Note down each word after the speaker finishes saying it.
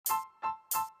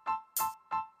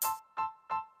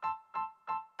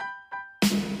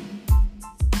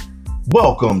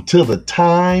Welcome to The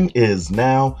Time Is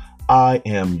Now. I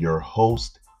am your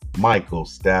host, Michael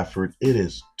Stafford. It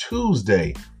is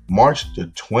Tuesday, March the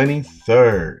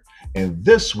 23rd. And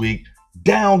this week,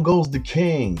 down goes the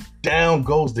king. Down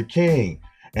goes the king.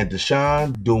 And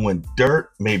Deshaun doing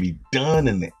dirt may be done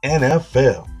in the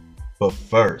NFL. But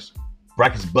first,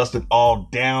 brackets busted all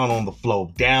down on the floor.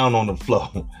 Down on the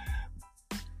floor.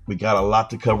 We got a lot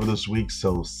to cover this week,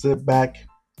 so sit back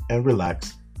and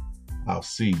relax. I'll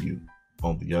see you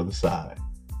on the other side.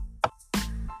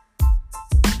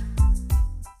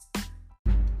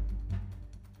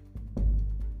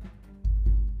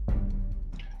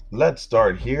 Let's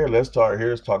start here. Let's talk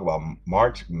about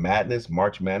March Madness.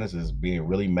 March Madness is being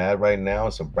really mad right now.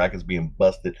 Some brackets being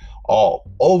busted all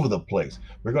over the place.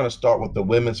 We're going to start with the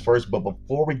women's first, but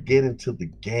before we get into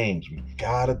the games, we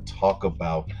got to talk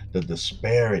about the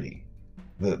disparity,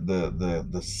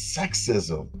 the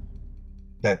sexism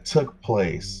that took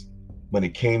place when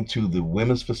it came to the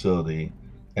women's facility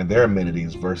and their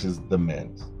amenities versus the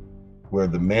men's, where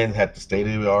the men had the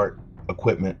state-of-the-art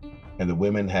equipment and the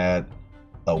women had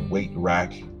a weight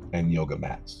rack and yoga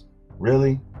mats.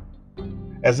 Really?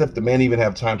 As if the men even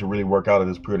have time to really work out at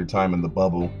this period of time in the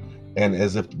bubble, and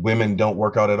as if women don't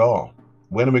work out at all.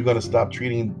 When are we going to stop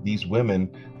treating these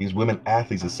women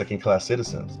athletes as second-class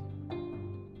citizens?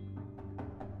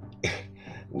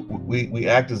 we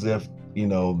act as if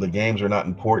the games are not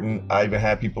important. I even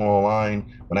had people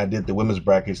online when I did the women's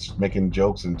brackets making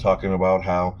jokes and talking about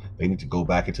how they need to go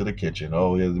back into the kitchen.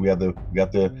 Oh, yeah, we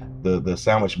got the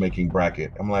sandwich making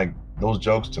bracket. I'm like, those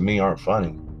jokes to me aren't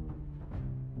funny.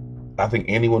 I think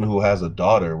anyone who has a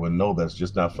daughter would know that's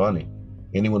just not funny.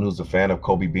 Anyone who's a fan of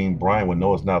Kobe Bean Bryant would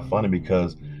know it's not funny,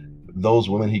 because those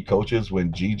women he coaches,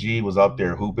 when Gigi was out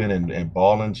there hooping and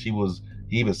balling, he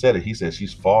even said it. He said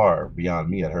she's far beyond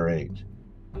me at her age.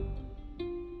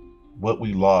 What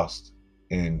we lost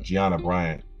in Gianna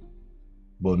Bryant,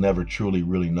 we'll never truly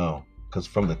really know, because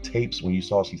from the tapes, when you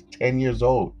saw she's 10 years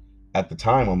old at the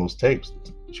time on those tapes,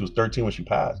 she was 13 when she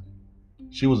passed.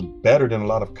 She was better than a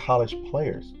lot of college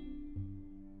players.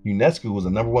 Unesco was the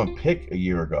 #1 pick a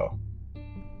year ago.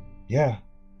 Yeah,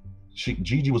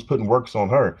 Gigi was putting works on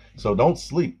her, so don't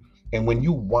sleep. And when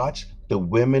you watch the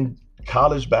women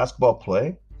college basketball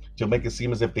play, to make it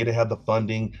seem as if they didn't have the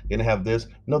funding, they didn't have this.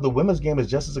 No, the women's game is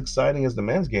just as exciting as the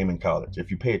men's game in college,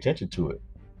 if you pay attention to it.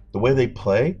 The way they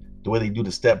play, the way they do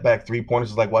the step back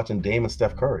three-pointers is like watching Dame and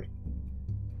Steph Curry.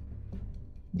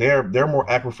 They're more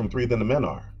accurate from three than the men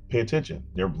are. Pay attention.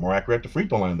 They're more accurate at the free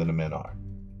throw line than the men are.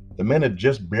 The men are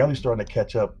just barely starting to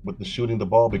catch up with the shooting the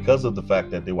ball because of the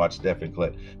fact that they watch Steph and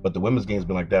Clay. But the women's game's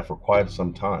been like that for quite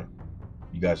some time.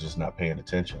 You guys are just not paying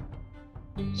attention.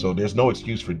 So there's no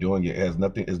excuse for doing it. It's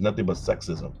nothing but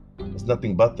sexism. It's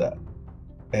nothing but that.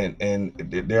 And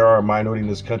there are a minority in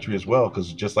this country as well,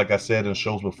 because just like I said in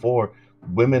shows before,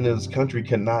 women in this country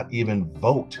cannot even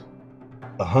vote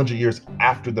 100 years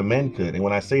after the men could. And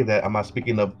when I say that, I'm not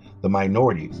speaking of the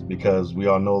minorities, because we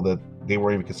all know that they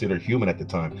weren't even considered human at the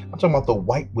time. I'm talking about the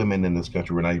white women in this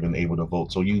country were not even able to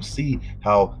vote. So you see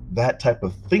how that type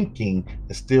of thinking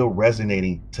is still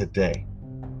resonating today.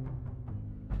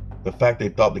 The fact they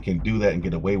thought they can do that and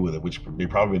get away with it, which they've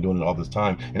probably been doing it all this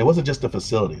time. And it wasn't just the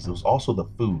facilities, it was also the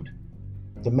food.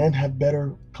 The men have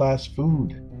better class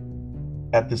food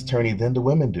at this tourney than the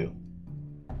women do.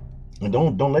 And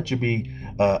don't let you be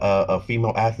a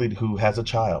female athlete who has a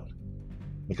child,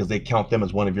 because they count them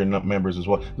as one of your members as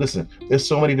well. Listen, there's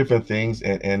so many different things,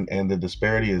 and the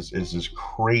disparity is just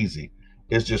crazy.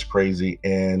 It's just crazy.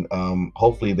 And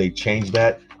hopefully they change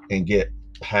that and get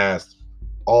past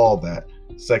all that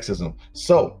sexism.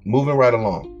 So moving right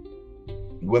along,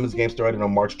 the women's game started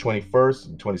on March 21st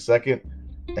and 22nd,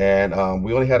 and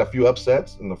we only had a few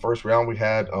upsets. In the first round, we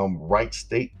had Wright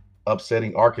State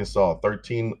upsetting Arkansas,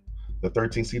 the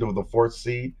 13th seed over the 4th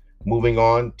seed, moving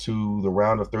on to the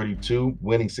round of 32,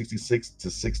 winning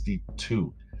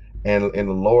 66-62. And in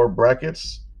the lower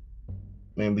brackets,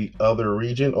 in the other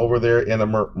region over there in the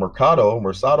Mercado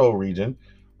region,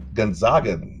 the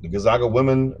Gonzaga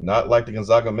women, not like the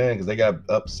Gonzaga men, because they got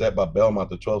upset by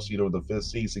Belmont, the 12th seed over the 5th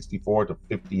seed,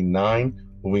 64-59.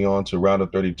 Moving on to round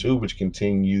of 32, which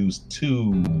continues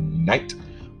tonight.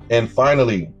 And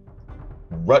finally,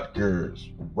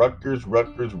 Rutgers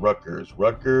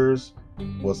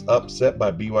was upset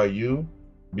by BYU.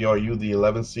 BYU, the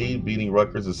 11th seed, beating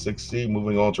Rutgers, the 6th seed,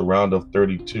 moving on to round of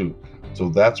 32. So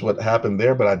that's what happened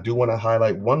there. But I do want to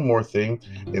highlight one more thing.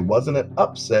 It wasn't an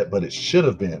upset, but it should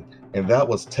have been. And that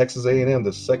was Texas A&M,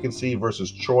 the 2nd seed,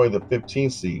 versus Troy, the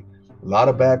 15th seed. A lot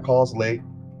of bad calls late.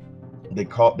 They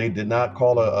did not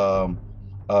call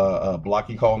a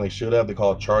blocking call, and they should have. They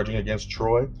called charging against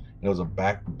Troy. And it was a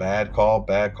bad call.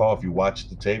 If you watch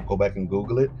the tape, go back and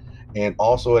Google it. And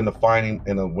also in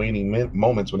the waning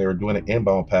moments when they were doing an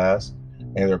inbound pass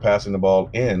and they're passing the ball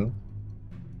in,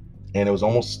 and it was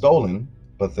almost stolen,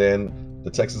 but then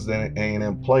the Texas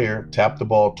A&M player tapped the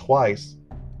ball twice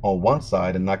on one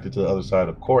side and knocked it to the other side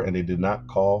of the court, and they did not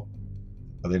call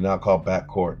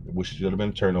backcourt, which should have been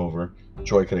a turnover.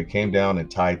 Troy could have came down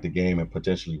and tied the game and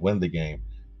potentially win the game,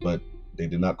 but they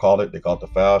did not call it. They called the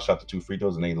foul, shot the 2 free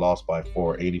throws, and they lost by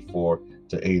 4,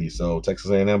 84-80. So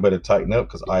Texas A&M better tighten up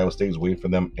because Iowa State is waiting for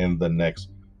them in the next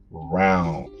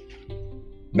round.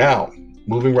 Now,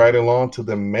 moving right along to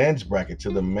the men's bracket.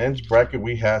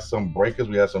 We had some breakers.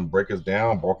 We had some breakers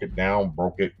down, broke it down.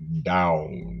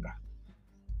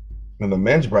 In the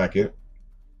men's bracket,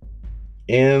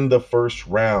 in the first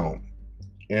round,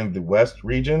 in the West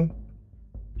region,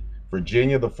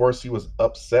 Virginia, the 4 seed, was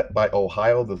upset by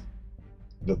Ohio, the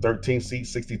 13 seed,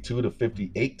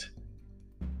 62-58.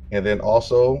 And then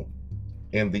also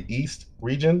in the East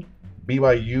region,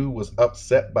 BYU was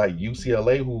upset by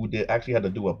UCLA, who actually had to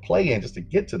do a play-in just to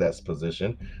get to that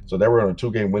position. So they were on a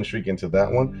 2-game win streak into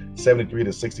that one,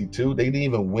 73-62. They didn't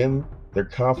even win their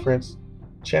conference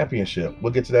championship.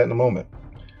 We'll get to that in a moment.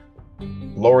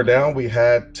 Lower down, we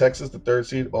had Texas, the 3rd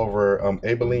seed, over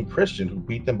Abilene Christian, who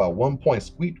beat them by 1 point,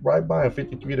 squeaked right by them,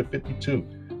 53-52.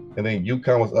 And then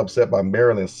UConn was upset by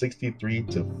Maryland,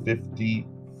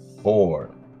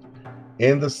 63-54.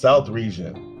 In the South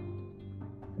region,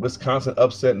 Wisconsin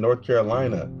upset North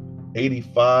Carolina,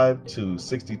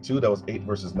 85-62. That was 8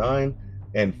 versus 9.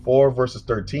 And 4 versus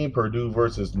 13, Purdue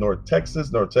versus North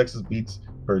Texas. North Texas beats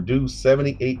Purdue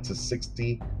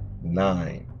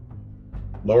 78-69.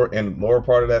 Lower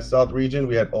part of that South region,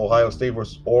 we had Ohio State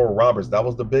versus Oral Roberts. That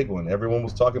was the big one. Everyone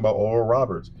was talking about Oral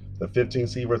Roberts, the 15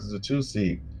 seed versus the 2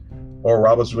 seed. Oral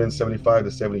Roberts wins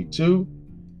 75-72.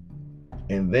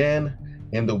 And then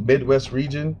in the Midwest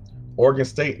region, Oregon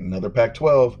State, another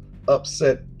Pac-12,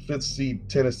 upset 5th seed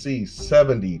Tennessee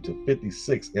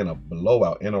 70-56 in a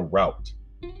blowout, in a rout.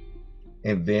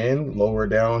 And then lower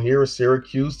down here,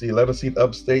 Syracuse, the 11th seed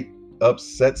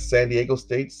upset San Diego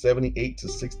State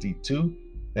 78-62.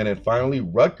 And then finally,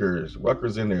 Rutgers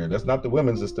in there. That's not the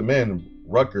women's, it's the men.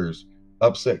 Rutgers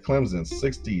upset Clemson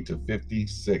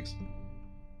 60-56.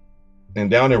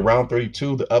 And down in round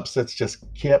 32, the upsets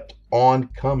just kept on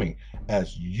coming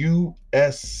as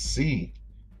USC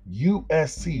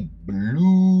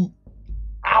blew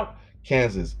out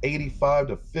Kansas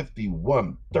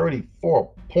 85-51,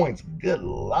 34 points. Good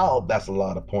Lord, that's a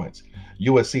lot of points.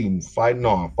 USC fighting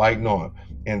on.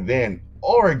 And then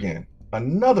Oregon,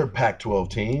 another Pac-12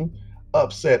 team,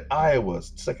 upset Iowa,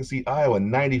 2nd seed Iowa,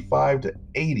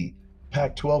 95-80.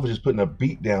 Pac-12 is just putting a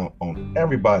beat down on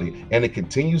everybody, and it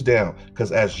continues down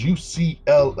because as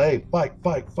UCLA fight,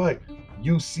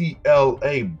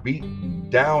 UCLA beat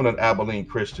down an Abilene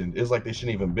Christian. It's like they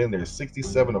shouldn't even been there.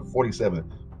 67-47,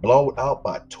 blown out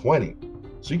by 20.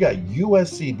 So you got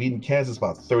USC beating Kansas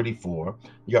by 34.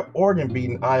 You got Oregon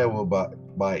beating Iowa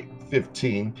by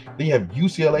 15. Then you have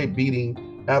UCLA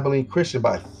beating Abilene Christian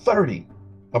by 20.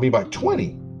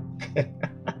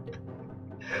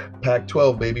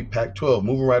 Pac-12, baby, Pac-12.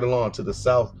 Moving right along to the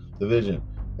South Division,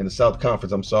 in the South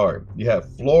Conference, You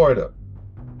have Florida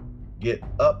get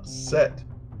upset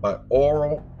by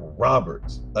Oral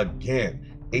Roberts again,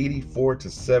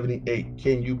 84-78.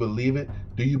 Can you believe it?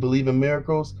 Do you believe in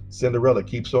miracles? Cinderella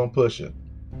keeps on pushing.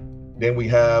 Then we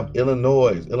have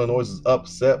Illinois. Illinois is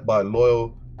upset by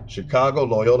Loyola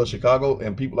Chicago,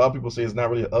 and a lot of people say it's not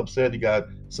really an upset. You got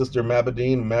Sister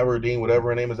Maverdeen, whatever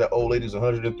her name is, that old lady's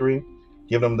 103.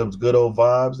 Giving them those good old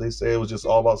vibes. They say it was just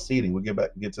all about seeding. We'll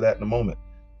get to that in a moment.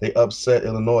 They upset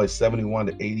Illinois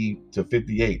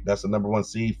 71-58. That's the number 1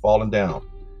 seed falling down.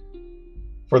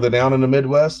 Further down in the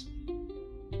Midwest,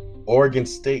 Oregon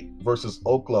State versus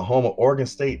Oklahoma. Oregon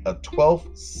State, a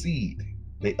 12th seed.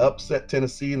 They upset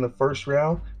Tennessee in the first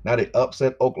round. Now they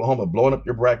upset Oklahoma, blowing up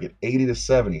your bracket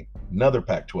 80-70. Another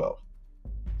Pac-12.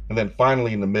 And then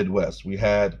finally in the Midwest, we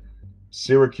had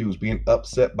Syracuse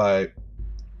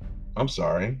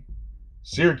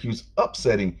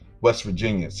upsetting West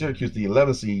Virginia. Syracuse, the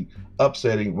 11th seed,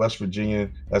 upsetting West Virginia.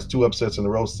 That's 2 upsets in a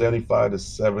row,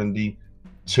 75-72.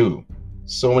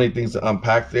 So many things to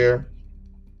unpack there.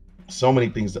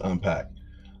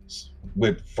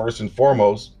 With first and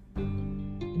foremost,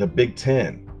 the Big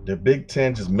Ten. The Big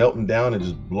Ten just melting down and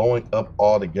just blowing up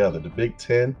all together. The Big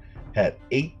Ten had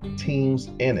 8 teams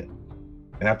in it.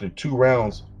 And after 2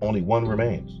 rounds, only 1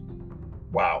 remains.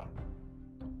 Wow.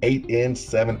 8 in,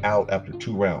 7 out after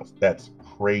 2 rounds. That's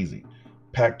crazy.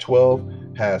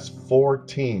 Pac-12 has 4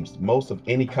 teams, most of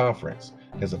any conference.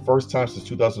 It's the first time since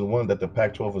 2001 that the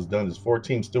Pac-12 has done. There's 4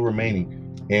 teams still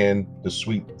remaining in the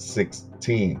Sweet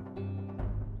 16.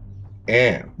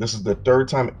 And this is the 3rd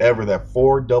time ever that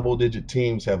 4 double-digit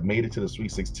teams have made it to the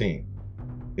Sweet 16.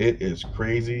 It is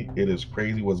crazy. It is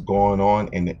crazy what's going on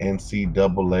in the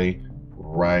NCAA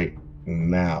right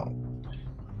now.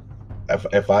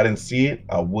 If I didn't see it,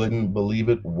 I wouldn't believe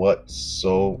it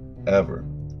whatsoever.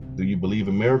 Do you believe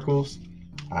in miracles?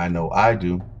 I know I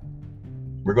do.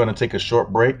 We're going to take a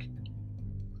short break.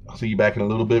 I'll see you back in a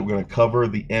little bit. We're going to cover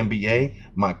the NBA,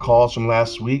 my calls from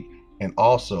last week, and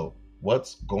also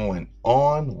what's going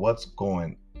on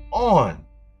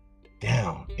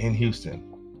down in Houston.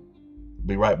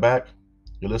 Be right back.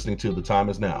 You're listening to The Time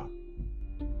Is Now.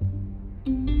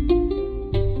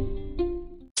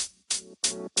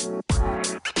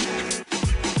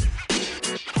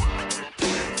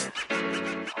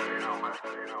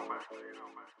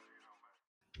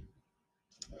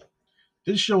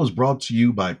 This show is brought to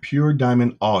you by Pure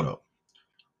Diamond Auto.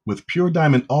 With Pure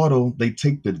Diamond Auto, they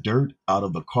take the dirt out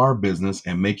of the car business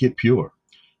and make it pure.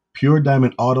 Pure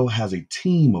Diamond Auto has a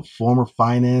team of former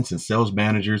finance and sales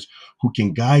managers who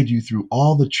can guide you through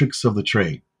all the tricks of the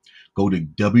trade. Go to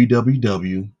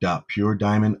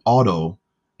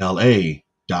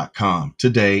www.purediamondautola.com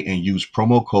today and use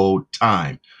promo code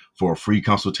TIME for a free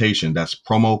consultation. That's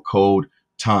promo code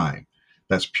TIME.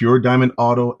 That's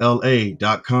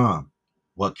purediamondautola.com.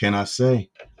 What can I say?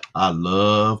 I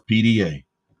love PDA.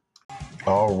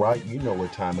 All right, you know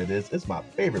what time it is. It's my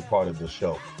favorite part of the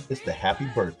show. It's the happy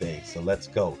birthday, so let's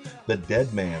go. The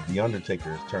dead man, The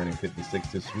Undertaker, is turning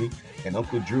 56 this week, and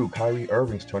Uncle Drew, Kyrie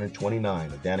Irving's turning 29.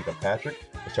 Danica Patrick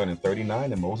is turning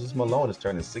 39, and Moses Malone is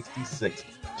turning 66.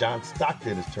 John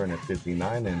Stockton is turning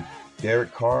 59, and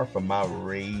Derek Carr from my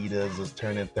Raiders is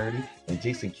turning 30, and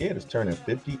Jason Kidd is turning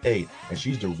 58, and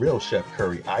she's the real Chef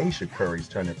Curry. Aisha Curry is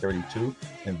turning 32,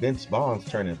 and Vince Vaughn's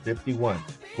turning 51.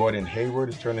 Gordon Hayward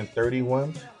is turning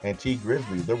 31, and T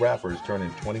Grizzly, the rapper, is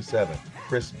turning 27.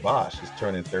 Chris Bosh is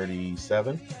turning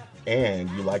 37, and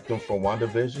you like them from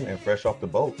WandaVision and Fresh Off the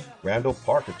Boat. Randall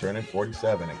Park is turning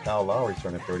 47, and Kyle Lowry is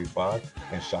turning 35,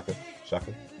 and Shaka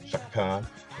Khan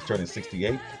is turning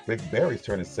 68. Rick Barry's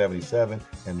turning 77,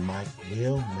 and Mike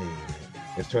Will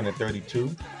is turning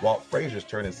 32. Walt Frazier's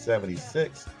turning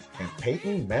 76, and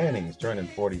Peyton Manning is turning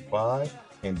 45.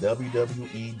 And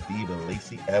WWE diva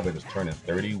Lacey Evans is turning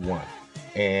 31.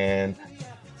 And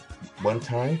one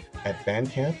time at band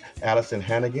camp, Allison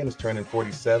Hannigan is turning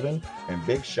 47, and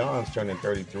Big Sean's turning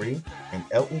 33, and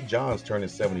Elton John's turning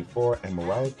 74, and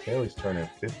Mariah Carey's turning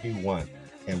 51.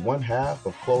 And one half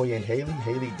of Chloe and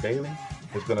Haley Bailey,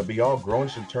 is going to be all grown.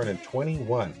 She's turning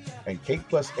 21. And Kate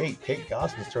plus 8, Kate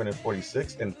Gosling's turning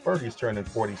 46, and Fergie's turning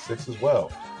 46 as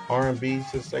well. R&B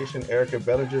sensation Erica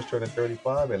Bellinger's turning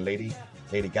 35, and Lady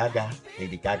Gaga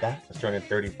is turning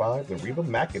 35, and Reba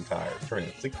McEntire is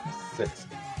turning 66,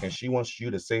 and she wants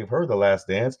you to save her the last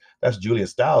dance. That's Julia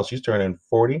Stiles. She's turning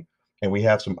 40, and we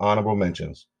have some honorable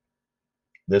mentions.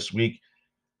 This week,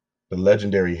 the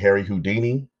legendary Harry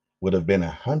Houdini would have been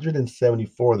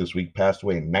 174 this week, passed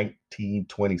away in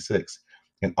 1926,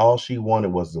 and all she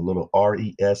wanted was the little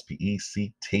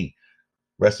RESPECT.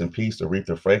 Rest in peace,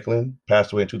 Aretha Franklin,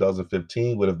 passed away in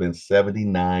 2015, would have been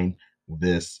 79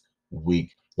 this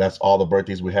week. That's all the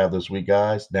birthdays we have this week,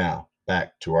 guys. Now,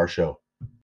 back to our show.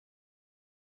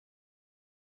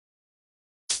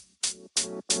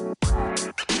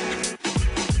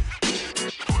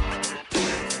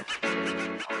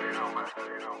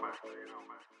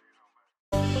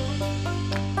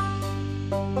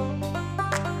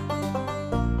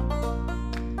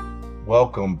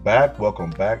 Welcome back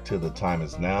to The Time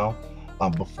Is Now.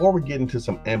 Before we get into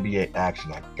some NBA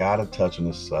action, I gotta touch on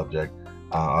this subject.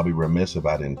 I'll be remiss if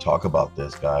I didn't talk about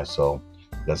this, guys. So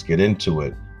let's get into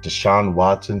it. Deshaun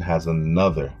Watson has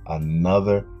another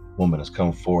woman has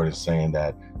come forward and saying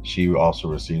that she also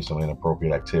received some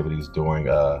inappropriate activities during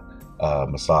a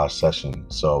massage session.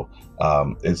 So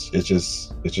it's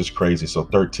just crazy. So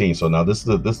 13. So now this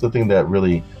is the thing that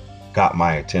really got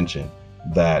my attention,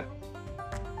 that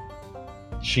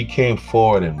she came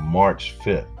forward in March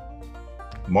 5th.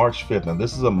 Now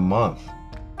this is a month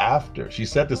after she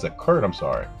said this occurred. On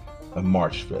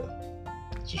March 5th.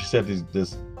 So she said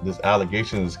this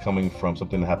allegation is coming from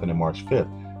something that happened on March 5th.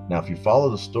 Now, if you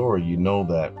follow the story, you know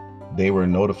that they were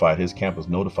notified. His camp was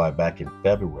notified back in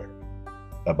February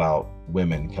about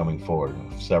women coming forward,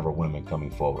 several women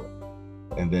coming forward.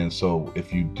 And then, so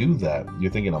if you do that,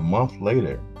 you're thinking a month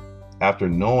later, after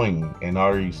knowing and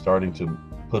already starting to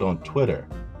put on Twitter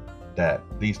that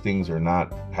these things are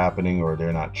not happening or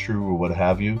they're not true or what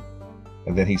have you,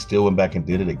 and then he still went back and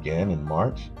did it again in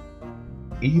March.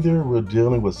 either we're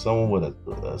dealing with someone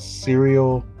with a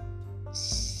serial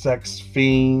sex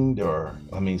fiend, or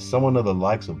I mean, someone of the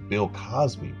likes of Bill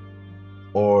Cosby,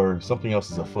 or something else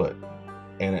is afoot.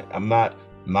 And I'm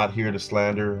not here to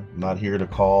slander, I'm not here to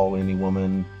call any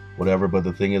woman whatever, but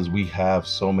the thing is, we have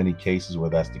so many cases where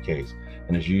that's the case,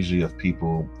 and it's usually of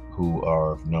people who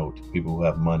are of note, people who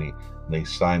have money. They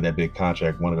sign that big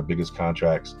contract, one of the biggest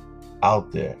contracts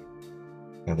out there,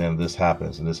 and then this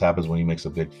happens, and this happens when he makes a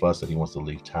big fuss that he wants to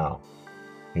leave town.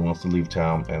 He wants to leave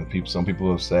town, and some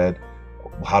people have said,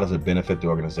 how does it benefit the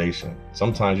organization?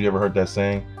 Sometimes, you ever heard that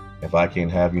saying, if I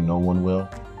can't have you, no one will?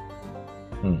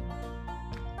 Hmm.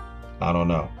 I don't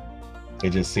know.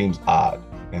 It just seems odd.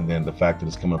 And then the fact that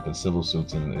it's coming up in civil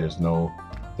suits, and there's no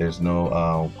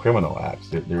criminal acts.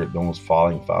 They're almost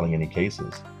filing any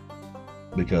cases,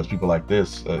 because people like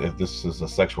this, if this is a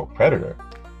sexual predator,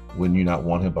 wouldn't you not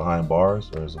want him behind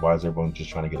bars? Or why is everyone just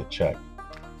trying to get a check?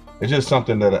 It's just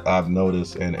something that I've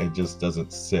noticed, and it just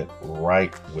doesn't sit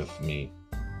right with me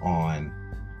on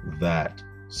that.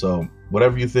 So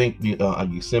whatever you think,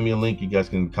 you send me a link. You guys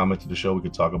can comment to the show. We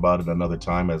could talk about it another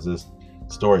time, as this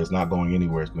story is not going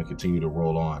anywhere. It's going to continue to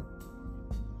roll on.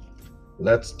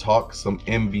 Let's talk some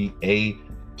NBA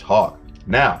talk.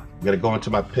 Now, I'm going to go into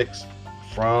my picks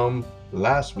from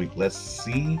last week. Let's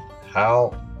see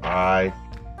how I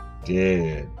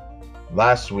did.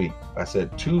 Last week, I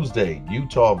said Tuesday,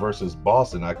 Utah versus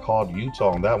Boston. I called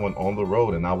Utah on that one on the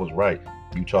road, and I was right.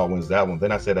 Utah wins that one.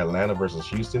 Then I said Atlanta versus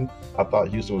Houston. I thought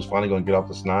Houston was finally going to get off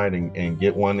the snide and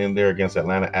get one in there against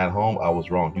Atlanta at home. I was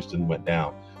wrong. Houston went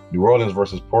down. New Orleans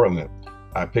versus Portland.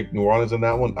 I picked New Orleans in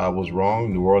that one. I was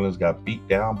wrong. New Orleans got beat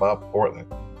down by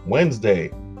Portland.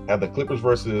 Wednesday, had the Clippers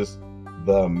versus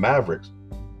the Mavericks.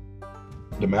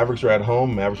 The Mavericks are at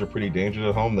home. Mavericks are pretty dangerous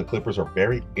at home. The Clippers are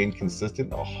very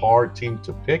inconsistent, a hard team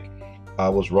to pick. I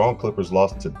was wrong. Clippers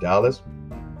lost to Dallas.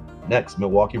 Next,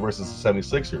 Milwaukee versus the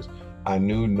 76ers. I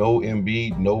knew no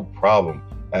Embiid, no problem,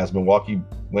 as Milwaukee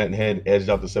went ahead, edged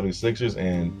out the 76ers,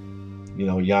 and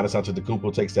Giannis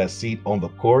Antetokounmpo takes that seat on the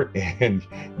court, and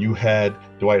you had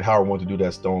Dwight Howard want to do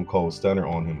that stone cold stunner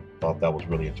on him. Thought that was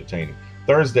really entertaining.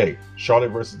 Thursday, Charlotte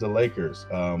versus the Lakers.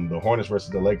 The Hornets versus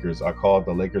the Lakers. I called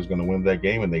the Lakers going to win that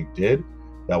game, and they did.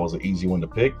 That was an easy one to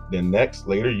pick. Then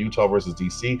later, Utah versus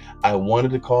DC. I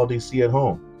wanted to call DC at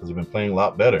home because they've been playing a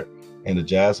lot better. And the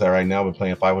Jazz have right now been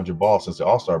playing 500 ball since the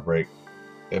All-Star break.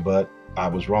 But I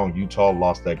was wrong. Utah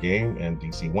lost that game, and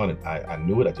DC won it. I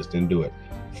knew it. I just didn't do it.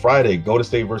 Friday, Golden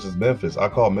State versus Memphis. I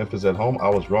called Memphis at home. I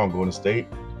was wrong. Golden State,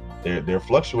 they're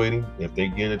fluctuating. If they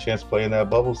get a chance to play in that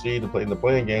bubble seed, to play in the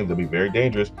playing game, they'll be very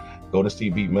dangerous. Golden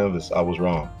State beat Memphis. I was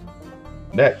wrong.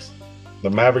 Next, the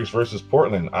Mavericks versus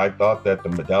Portland. I thought that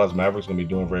the Dallas Mavericks going to be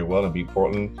doing very well and beat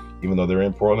Portland, even though they're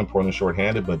in Portland. Portland's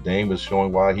shorthanded, but Dame is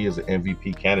showing why he is an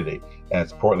MVP candidate,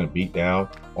 as Portland beat down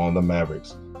on the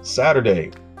Mavericks.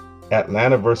 Saturday,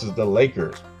 Atlanta versus the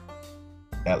Lakers.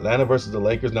 Atlanta versus the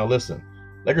Lakers. Now listen,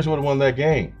 Lakers would have won that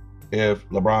game if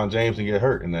LeBron James didn't get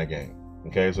hurt in that game.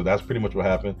 Okay, so that's pretty much what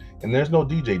happened. And there's no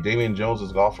DJ. Damian Jones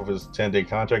is off of his 10-day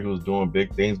contract. He was doing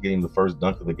big things, getting the first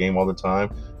dunk of the game all the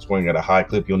time, scoring at a high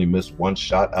clip. He only missed one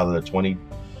shot out of the 20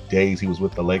 days he was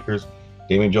with the Lakers.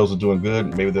 Damian Jones is doing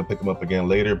good. Maybe they'll pick him up again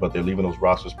later, but they're leaving those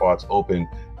roster spots open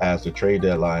as the trade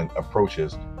deadline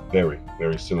approaches very,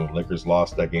 very soon. Lakers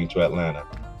lost that game to Atlanta,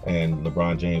 and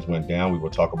LeBron James went down. We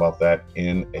will talk about that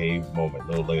in a moment, a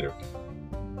little later.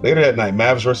 Later that night,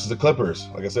 Mavs versus the Clippers.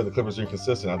 Like I said, the Clippers are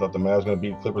inconsistent. I thought the Mavs were going to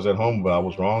beat the Clippers at home, but I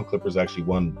was wrong. Clippers actually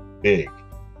won big.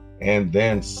 And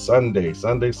then Sunday,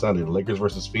 the Lakers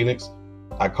versus Phoenix.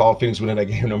 I called Phoenix winning that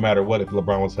game no matter what if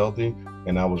LeBron was healthy,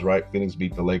 and I was right. Phoenix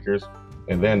beat the Lakers.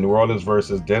 And then New Orleans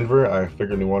versus Denver. I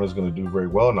figured New Orleans was going to do very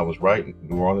well, and I was right.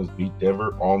 New Orleans beat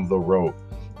Denver on the road.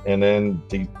 And then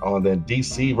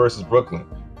DC versus Brooklyn.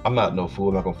 I'm not no fool.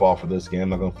 I'm not going to fall for this game. I'm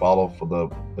not going to follow for the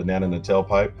banana in the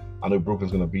tailpipe. I knew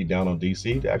Brooklyn's going to beat down on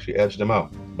DC. They actually edged them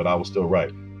out, but I was still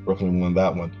right. Brooklyn won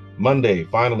that one. Monday,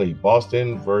 finally,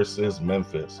 Boston versus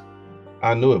Memphis.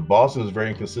 I knew it. Boston is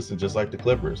very inconsistent, just like the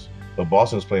Clippers. But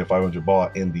Boston is playing 500 ball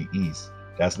in the East.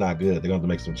 That's not good. They're going to have to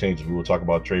make some changes. We will talk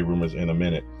about trade rumors in a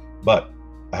minute. But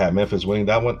I had Memphis winning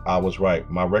that one. I was right.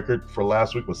 My record for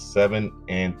last week was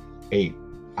 7-8.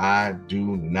 I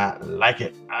do not like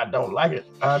it. I don't like it.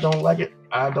 I don't like it.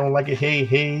 I don't like it. Hey,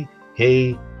 hey,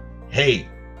 hey, hey.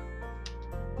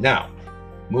 Now,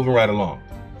 moving right along.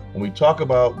 When we talk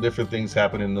about different things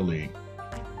happening in the league,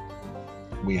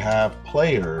 we have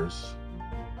players,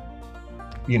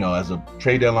 as a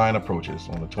trade deadline approaches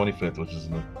on the 25th, which is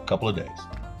in a couple of days,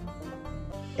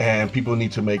 and people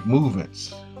need to make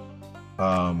movements.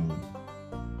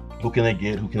 Who can they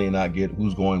get? Who can they not get?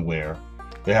 Who's going where?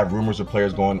 They have rumors of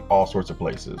players going all sorts of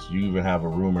places. You even have a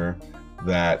rumor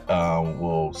that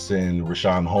will send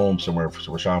Richaun Holmes somewhere.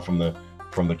 Richaun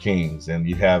from the Kings, and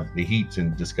you have the Heat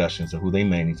in discussions of who they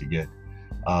may need to get.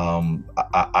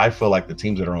 I feel like the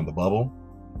teams that are on the bubble,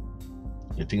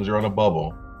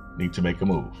 need to make a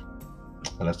move.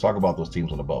 And let's talk about those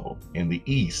teams on the bubble. In the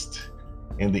East,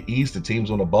 the teams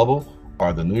on the bubble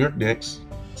are the New York Knicks,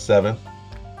 7th,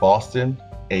 Boston,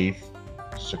 8th,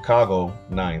 Chicago,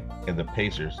 9th, and the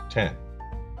Pacers, 10th.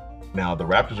 Now, the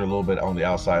Raptors are a little bit on the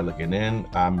outside looking in.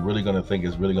 I'm really going to think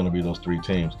it's really going to be those 3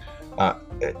 teams.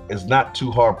 It's not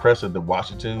too hard pressed that the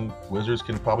Washington Wizards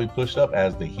can probably push up,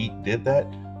 as the Heat did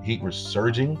that. The Heat were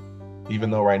surging. Even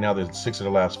though right now they're 6 of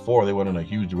the last 4, they went on a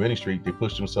huge winning streak. They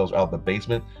pushed themselves out the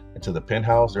basement into the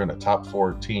penthouse. They're in the top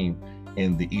 4 team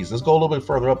in the East. Let's go a little bit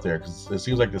further up there, because it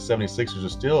seems like the 76ers are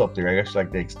still up there. I actually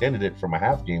like they extended it from a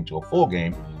half game to a full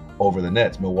game over the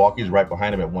Nets. Milwaukee's right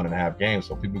behind them at 1.5 games,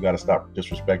 so people got to stop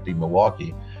disrespecting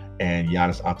Milwaukee and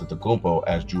Giannis Antetokounmpo,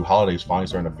 as Jrue Holiday's finally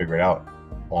starting to figure it out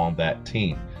on that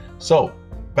team. So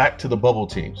back to the bubble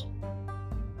teams.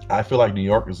 I feel like New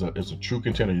York is a true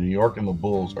contender. New York and the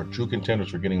Bulls are true contenders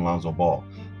for getting Lonzo Ball.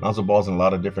 Lonzo Ball's in a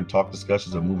lot of different talk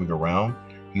discussions of moving around.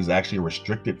 He's actually a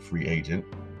restricted free agent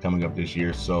coming up this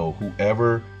year. So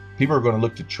people are going to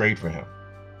look to trade for him,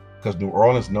 because New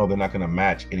Orleans know they're not going to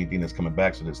match anything that's coming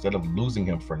back. So instead of losing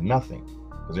him for nothing,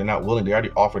 because they're not willing, they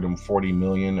already offered him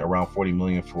around $40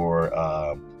 million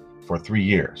for 3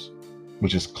 years,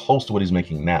 which is close to what he's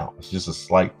making now. It's just a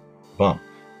slight bump.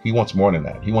 He wants more than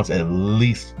that. He wants at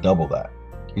least double that.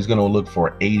 He's going to look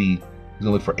for 80. He's going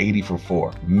to look for 80 for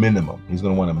 4 minimum. He's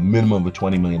going to want a minimum of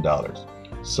 $20 million.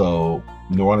 So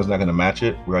New Orleans is not going to match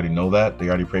it. We already know that. They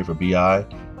already paid for BI,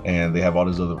 and they have all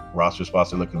these other roster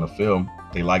spots they're looking to fill.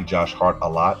 They like Josh Hart a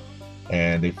lot,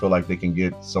 and they feel like they can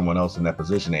get someone else in that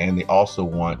position. And they also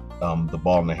want the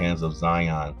ball in the hands of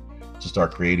Zion to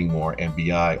start creating more. And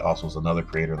BI also is another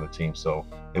creator in the team. So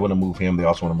they want to move him. They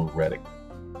also want to move Redick.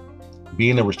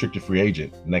 Being a restricted free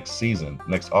agent next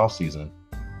offseason,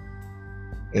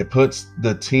 it puts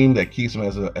the team that keeps him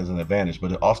as an advantage,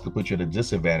 but it also could put you at a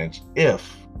disadvantage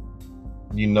if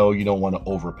you don't want to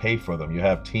overpay for them. You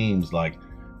have teams like,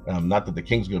 not that the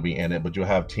Kings are going to be in it, but you'll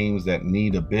have teams that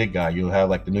need a big guy. You'll have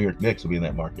like the New York Knicks will be in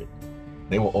that market.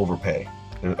 They will overpay.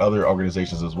 There are other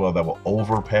organizations as well that will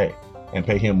overpay and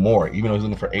pay him more. Even though he's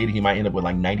looking for 80, he might end up with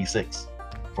like 96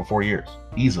 for 4 years,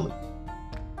 easily,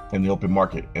 in the open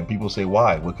market. And people say,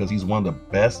 why? Because he's one of the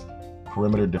best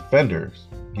perimeter defenders.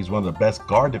 He's one of the best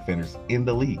guard defenders in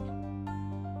the league.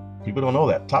 People don't know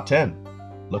that. Top 10.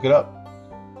 Look it up.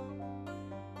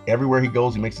 Everywhere he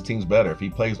goes, he makes the teams better. If he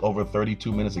plays over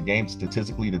 32 minutes a game,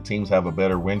 statistically, the teams have a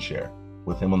better win share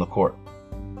with him on the court.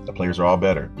 The players are all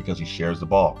better because he shares the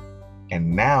ball.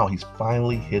 And now he's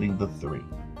finally hitting the 3.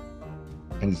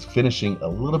 And he's finishing a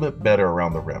little bit better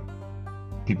around the rim.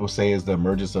 People say is the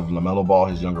emergence of LaMelo Ball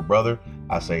his younger brother.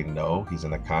 I say no, he's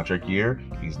in a contract year.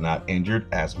 He's not injured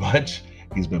as much.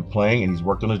 He's been playing and he's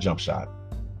worked on a jump shot.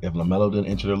 If LaMelo didn't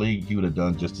enter the league, he would have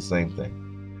done just the same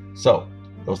thing. So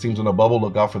those teams on the bubble,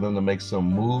 look out for them to make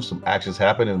some moves, some actions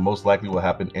happen, and most likely will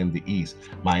happen in the East.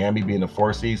 Miami being the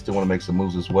 4 seed, still want to make some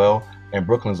moves as well. And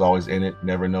Brooklyn's always in it.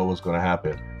 Never know what's going to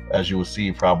happen. As you will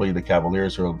see, probably the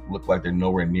Cavaliers, who look like they're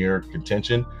nowhere near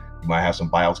contention, you might have some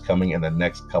buyouts coming in the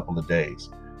next couple of days.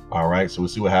 All right, so we'll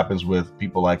see what happens with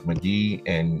people like McGee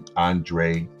and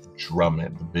Andre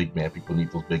Drummond, the big man. People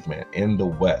need those big men in the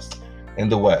West.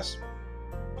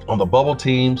 On the bubble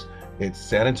teams, it's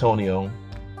San Antonio,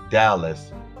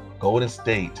 Dallas, Golden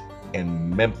State,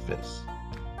 and Memphis.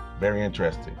 Very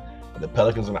interesting. The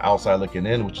Pelicans on the outside looking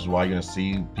in, which is why you're going to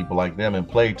see people like them in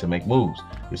play to make moves.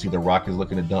 You see the Rockets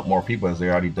looking to dump more people, as they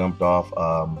already dumped off,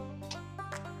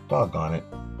 doggone it,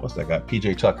 what's that guy?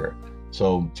 PJ Tucker.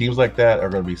 So teams like that are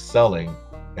going to be selling,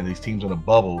 and these teams on the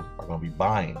bubble are going to be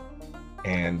buying.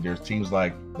 And there's teams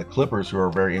like the Clippers who are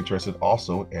very interested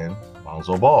also in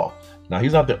Lonzo Ball. Now,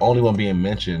 he's not the only one being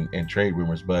mentioned in trade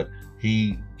rumors, but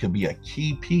he could be a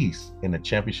key piece in a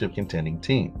championship contending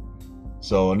team.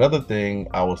 So another thing,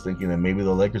 I was thinking that maybe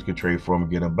the Lakers could trade for him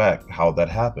and get him back. How'd that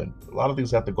happen? A lot of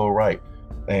things have to go right.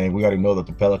 And we already know that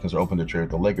the Pelicans are open to trade with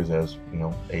the Lakers, as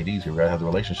ADs here. We gotta have the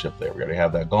relationship there. We gotta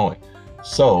have that going.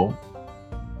 So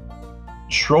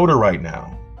Schroeder right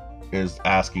now is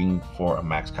asking for a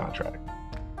max contract.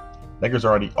 Lakers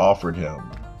already offered him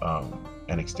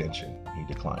an extension. He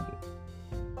declined it.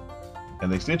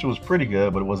 And the extension was pretty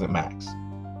good, but it wasn't max.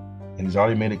 And he's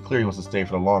already made it clear he wants to stay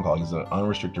for the long haul. He's an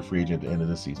unrestricted free agent at the end of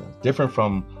the season. Different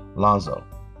from Lonzo,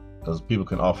 because people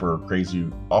can offer a crazy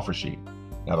offer sheet.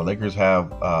 Now, the Lakers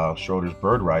have Schroeder's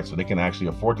bird rights, so they can actually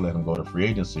afford to let him go to free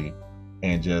agency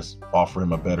and just offer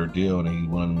him a better deal, and he's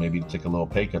willing maybe to take a little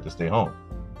pay cut to stay home.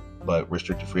 But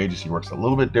restricted free agency works a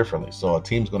little bit differently. So a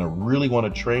team's going to really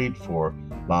want to trade for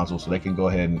Lonzo so they can go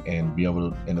ahead and be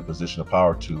able to, in a position of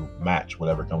power, to match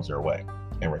whatever comes their way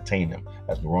and retain him,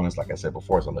 as New Orleans, like I said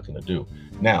before, is looking to do.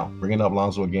 Now, bringing up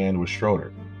Lonzo again with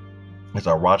Schroeder. As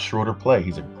I watched Schroeder play,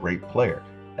 he's a great player,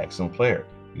 excellent player.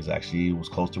 He was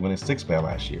close to winning six-man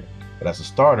last year. But as a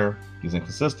starter, he's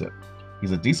inconsistent.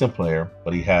 He's a decent player,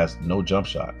 but he has no jump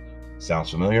shot. Sounds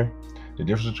familiar? The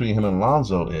difference between him and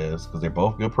Lonzo is because they're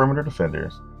both good perimeter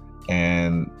defenders,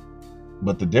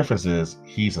 but the difference is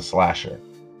he's a slasher.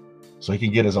 So he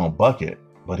can get his own bucket,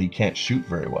 but he can't shoot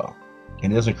very well,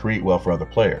 and he doesn't create well for other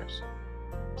players.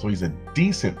 So he's a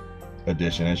decent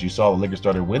addition. As you saw, the Lakers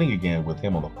started winning again with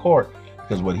him on the court,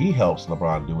 because what he helps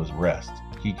LeBron do is rest.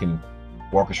 He can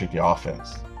orchestrate the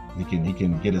offense. He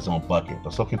can get his own bucket,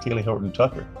 but so can Taylor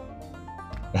Horton-Tucker.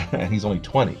 And he's only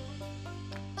 20.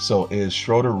 So is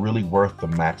Schroeder really worth the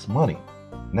max money?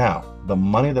 Now, the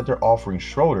money that they're offering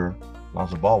Schroeder,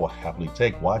 Lonzo Ball will happily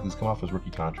take. Why? He's come off his rookie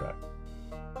contract.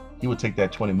 He would take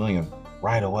that $20 million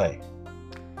right away.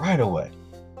 Right away.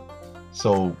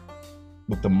 So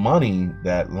with the money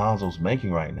that Lonzo's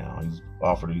making right now, he's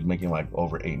making like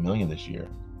over $8 million this year.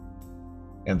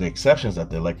 And the exceptions that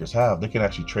the Lakers have, they can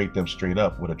actually trade them straight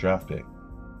up with a draft pick.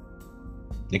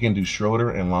 They can do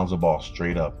Schroeder and Lonzo Ball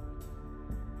straight up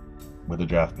with a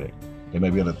draft pick. They may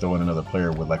be able to throw in another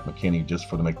player with like McKinney just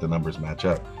to make the numbers match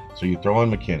up. So you throw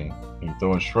in McKinney and you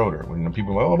throw in Schroeder. When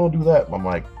people are like, oh, don't do that. I'm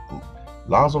like,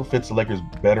 Lonzo fits the Lakers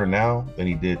better now than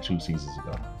he did 2 seasons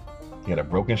ago. He had a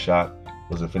broken shot,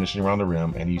 wasn't finishing around the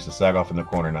rim, and he used to sag off in the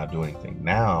corner and not do anything.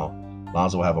 Now,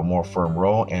 Lonzo will have a more firm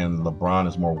role, and LeBron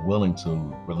is more willing to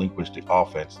relinquish the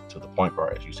offense to the point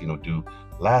guard, as you've seen him do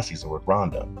last season with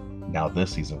Rondo. Now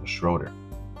this season with Schroeder.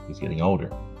 He's getting older,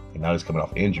 and now he's coming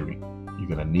off injury. You're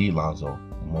going to need Lonzo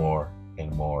more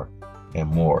and more and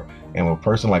more. And with a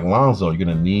person like Lonzo, you're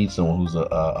going to need someone who's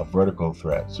a vertical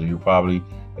threat. So you probably,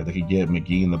 if they could get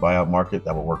McGee in the buyout market,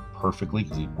 that would work perfectly,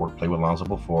 because he played with Lonzo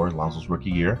before, Lonzo's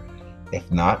rookie year. If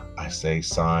not, I say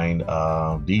sign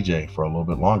DJ for a little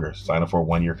bit longer. Sign him for a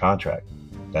 1-year contract.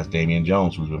 That's Damian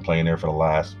Jones, who's been playing there for the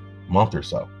last month or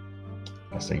so.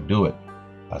 I say do it.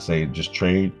 I say just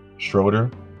trade Schroeder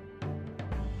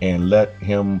and let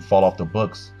him fall off the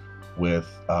books with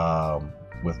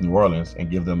New Orleans, and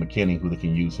give them McKinney, who they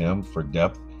can use him for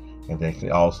depth, and they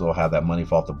can also have that money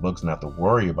fall off the books and have to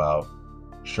worry about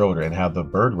Schroeder and have the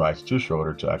bird rights to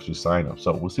Schroeder to actually sign him.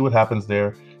 So we'll see what happens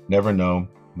there. Never know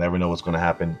what's going to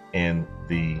happen in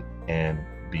the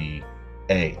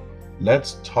NBA.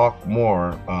 Let's talk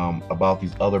more about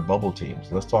these other bubble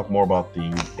teams. Let's talk more about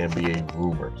the NBA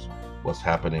rumors. What's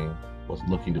happening, what's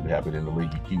looking to be happening in the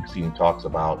league. You keep seeing talks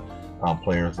about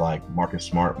players like Marcus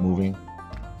Smart moving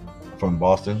from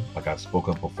Boston. Like I spoke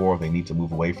of before, they need to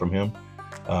move away from him.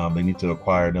 They need to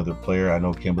acquire another player. I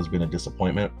know Kemba's been a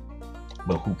disappointment,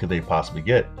 but who could they possibly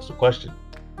get? That's the question.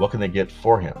 What can they get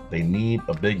for him? They need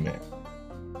a big man.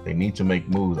 They need to make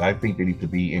moves. I think they need to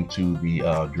be into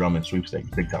the Drummond sweepstakes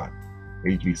big time.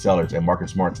 They need to be sellers, and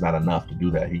Marcus Smart's not enough to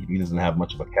do that. He doesn't have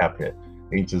much of a cap hit.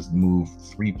 They need to move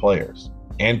 3 players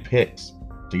and picks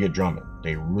to get Drummond.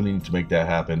 They really need to make that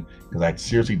happen, because I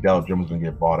seriously doubt Drummond's going to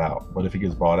get bought out. But if he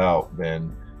gets bought out,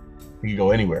 then he can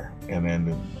go anywhere. And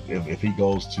then if he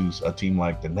goes to a team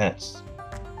like the Nets,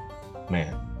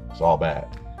 man, it's all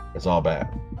bad. It's all bad.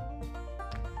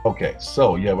 Okay,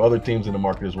 so you have other teams in the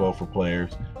market as well for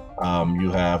players. You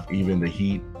have even the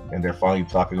Heat, and they're finally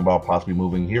talking about possibly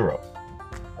moving Hero.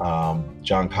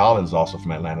 John Collins, also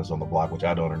from Atlanta, is on the block, which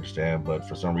I don't understand, but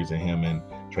for some reason him and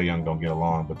Trae Young don't get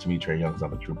along. But to me, Trae Young's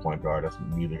not a true point guard. That's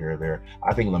neither here or there.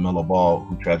 I think LaMelo Ball,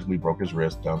 who tragically broke his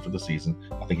wrist, done for the season,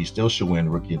 I think he still should win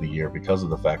Rookie of the Year because of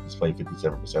the fact he's played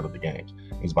 57% of the games.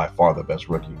 He's by far the best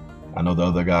rookie. I know the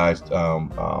other guys,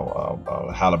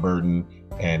 Halliburton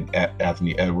and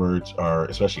Anthony Edwards, are,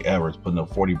 especially Edwards, putting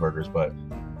up 40 burgers, but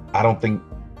I don't think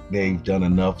they've done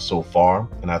enough so far,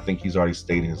 and I think he's already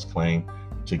stated his claim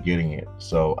to getting it.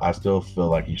 So I still feel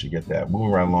like he should get that.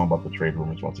 Moving right along about the trade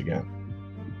rumors once again.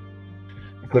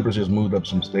 The Clippers just moved up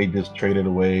some state, just traded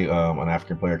away an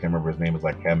African player. I can't remember his name. It's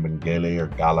like Kambengele or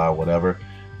Gala, whatever.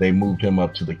 They moved him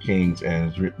up to the Kings, and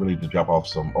it's really to drop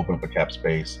off open up a cap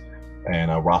space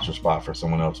and a roster spot for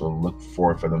someone else. So look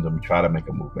forward for them to try to make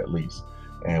a move at least.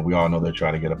 And we all know they're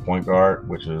trying to get a point guard,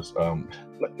 which is, let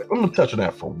me touch on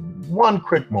that for one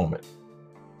quick moment.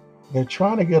 They're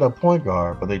trying to get a point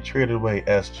guard, but they traded away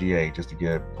SGA just to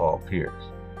get Paul Pierce.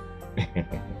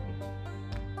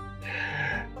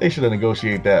 They should have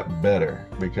negotiated that better,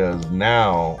 because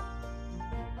now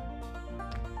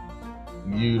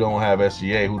you don't have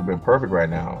SGA, who'd have been perfect right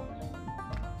now,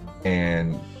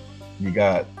 and you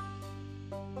got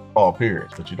Paul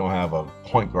Pierce, but you don't have a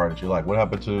point guard that you like. What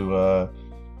happened to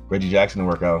Reggie Jackson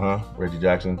didn't work out, huh? Reggie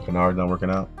Jackson, Kennard not working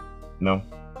out? No?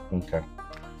 Okay.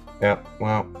 Yeah,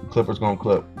 well, Clippers gonna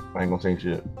clip. I ain't gonna say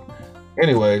shit.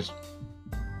 Anyways,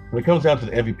 when it comes down to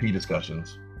the MVP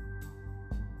discussions,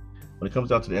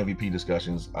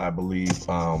 I believe,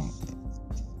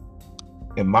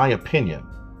 in my opinion,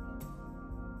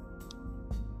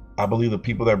 I believe the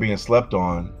people that are being slept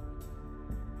on,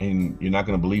 and you're not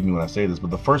going to believe me when I say this, but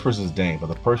the first person is Dame, but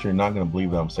the person you're not going to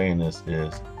believe that I'm saying this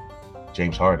is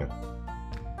James Harden.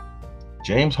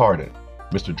 James Harden,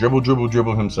 Mr.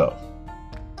 Dribble himself,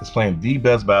 is playing the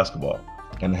best basketball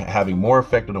and having more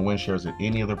effect on the win shares than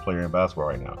any other player in basketball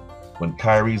right now. When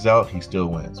Kyrie's out, he still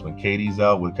wins. When KD's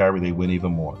out with Kyrie, they win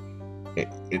even more.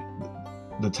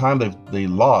 The time they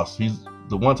lost,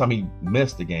 the one time he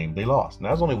missed the game, they lost. Now,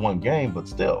 that was only one game, but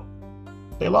still,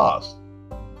 they lost.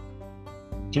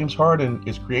 James Harden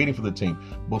is creating for the team.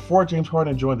 Before James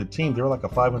Harden joined the team, they were like a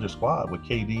 500 squad with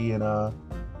KD and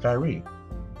Kyrie.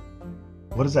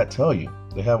 What does that tell you?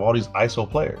 They have all these ISO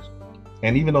players.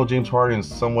 And even though James Harden is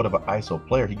somewhat of an ISO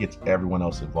player, he gets everyone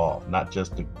else involved, not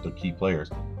just the key players.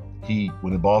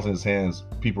 When the ball's in his hands,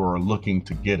 people are looking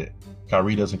to get it.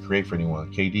 Kyrie doesn't create for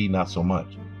anyone. KD, not so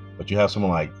much. But you have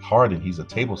someone like Harden, he's a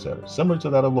table setter, similar to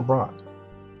that of LeBron.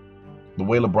 The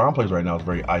way LeBron plays right now is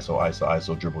very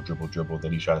ISO, dribble,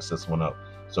 then he's trying to set someone up.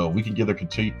 So if we can give their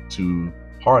critique to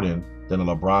Harden, then the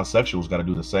LeBron sexual's got to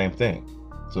do the same thing.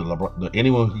 So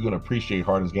anyone who's going to appreciate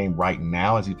Harden's game right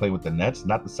now as he played with the Nets,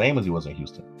 not the same as he was in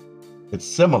Houston. It's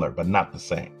similar, but not the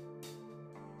same.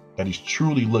 That he's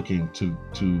truly looking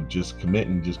to just commit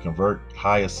and just convert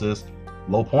high assists,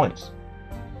 low points.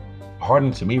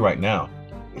 Harden, to me right now,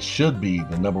 it should be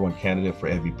the #1 candidate for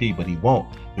MVP, but he won't,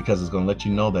 because it's going to let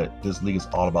you know that this league is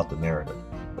all about the narrative.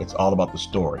 It's all about the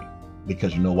story.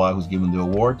 Because you know why? Who's giving the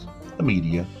awards? The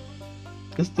media.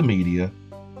 It's the media.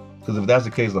 Because if that's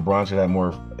the case, LeBron should have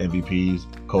more MVPs,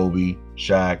 Kobe,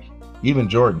 Shaq, even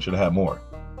Jordan should have had more.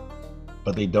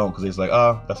 But they don't, because it's like,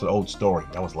 that's an old story.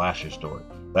 That was last year's story.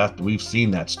 We've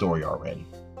seen that story already.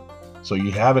 So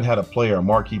you haven't had a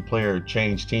marquee player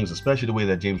change teams, especially the way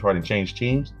that James Harden changed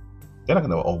teams. They're not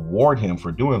going to award him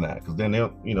for doing that, because then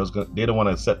they don't want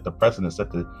to set the precedent,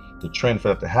 set the trend for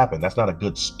that to happen. That's not a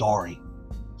good story.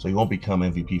 So he won't become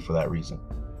MVP for that reason.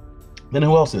 Then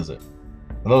who else is it?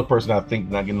 Another person I think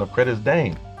not getting enough credit is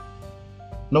Dame.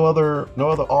 No other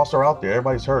all-star out there.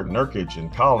 Everybody's hurt. Nurkic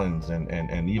and Collins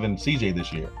and even CJ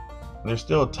this year. They're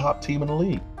still a top team in the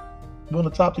league. One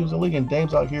of the top teams in the league, and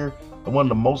Dame's out here and one of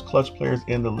the most clutch players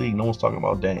in the league. No one's talking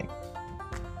about Dame.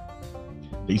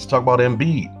 They used to talk about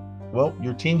Embiid. Well,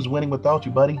 your team's winning without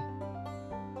you, buddy.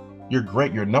 You're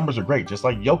great. Your numbers are great. Just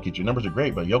like Jokic, your numbers are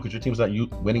great, but Jokic, your team's not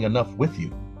winning enough with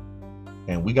you.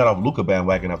 And we got off Luka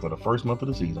bandwagon after the first month of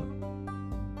the season.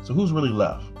 So who's really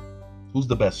left? Who's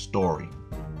the best story?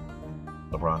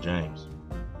 LeBron James.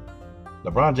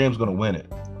 LeBron James is going to win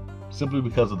it simply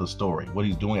because of the story, what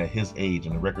he's doing at his age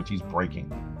and the records he's breaking,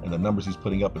 and the numbers he's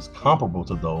putting up is comparable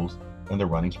to those in the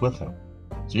runnings with him.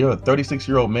 So you have a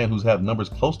 36-year-old man who's had numbers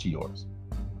close to yours.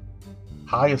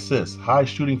 High assists, high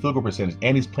shooting field goal percentage,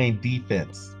 and he's playing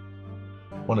defense.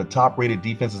 One of the top-rated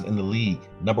defenses in the league,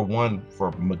 #1 for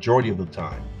a majority of the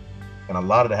time. And a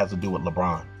lot of that has to do with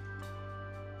LeBron.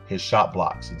 His shot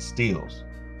blocks and steals,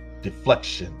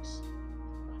 deflections.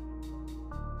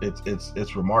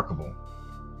 It's remarkable.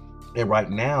 And right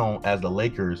now, as the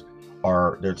Lakers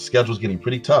their schedule's getting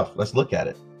pretty tough. Let's look at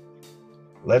it.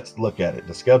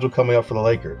 The schedule coming up for the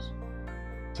Lakers.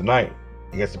 Tonight,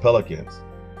 against the Pelicans.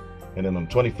 And then on the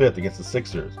 25th, against the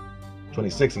Sixers.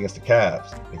 26th against the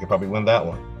Cavs. They could probably win that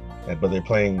one. But they're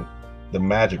playing the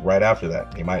Magic right after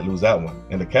that. They might lose that one.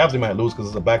 And the Cavs, they might lose because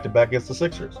it's a back-to-back against the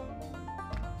Sixers.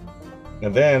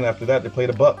 And then after that, they play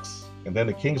the Bucks. And then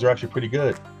the Kings are actually pretty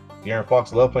good. De'Aaron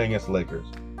Fox love playing against the Lakers.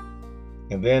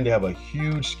 And then they have a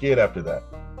huge skid after that.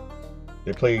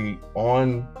 They play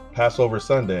on Passover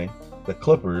Sunday, the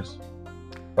Clippers.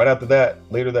 Right after that,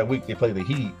 later that week, they play the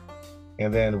Heat.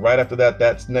 And then right after that,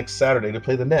 that's next Saturday, they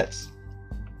play the Nets.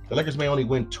 The Lakers may only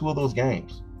win 2 of those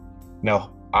games.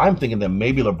 Now, I'm thinking that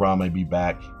maybe LeBron may be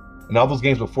back. And all those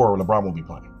games before, LeBron will be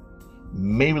playing.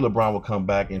 Maybe LeBron will come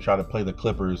back and try to play the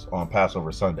Clippers on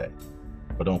Passover Sunday.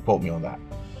 But don't quote me on that.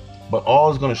 But all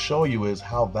it's going to show you is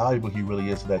how valuable he really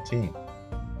is to that team.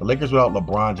 The Lakers without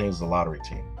LeBron James is a lottery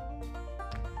team.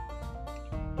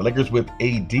 The Lakers with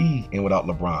AD and without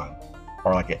LeBron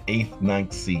are like an 8th,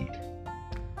 9th seed.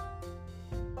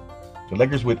 The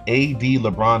Lakers with AD,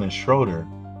 LeBron, and Schroeder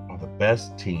are the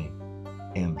best team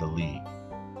in the league.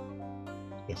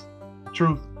 It's the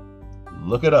truth.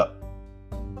 Look it up.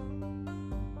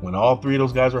 When all three of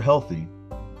those guys are healthy,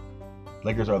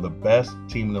 Lakers are the best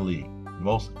team in the league.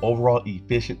 Most overall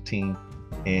efficient team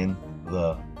in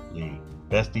the league.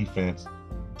 Best defense,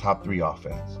 top 3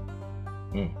 offense.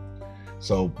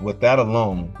 So with that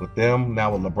alone, with them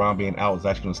now with LeBron being out, is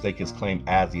actually going to stake his claim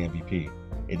as the MVP.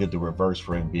 It did the reverse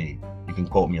for Embiid. You can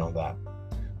quote me on that.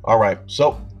 All right.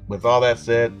 So with all that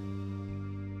said,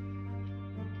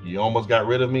 you almost got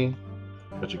rid of me,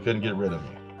 but you couldn't get rid of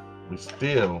me. We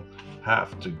still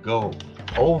have to go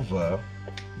over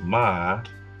my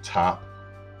top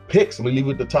picks. And we leave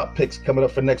with the top picks coming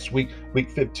up for next week, week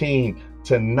 15.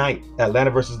 Tonight, Atlanta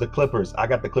versus the Clippers. I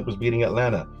got the Clippers beating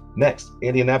Atlanta. Next,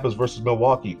 Indianapolis versus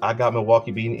Milwaukee. I got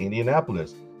Milwaukee beating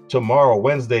Indianapolis. Tomorrow,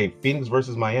 Wednesday, Phoenix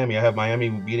versus Miami. I have Miami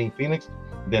beating Phoenix.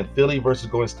 Then Philly versus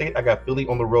Golden State. I got Philly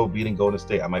on the road beating Golden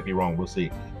State. I might be wrong. We'll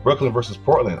see. Brooklyn versus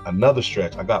Portland. Another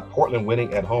stretch. I got Portland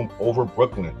winning at home over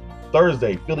Brooklyn.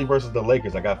 Thursday, Philly versus the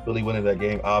Lakers. I got Philly winning that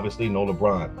game. Obviously, no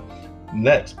LeBron.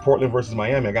 Next, Portland versus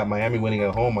Miami. I got Miami winning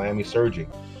at home. Miami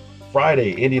surging.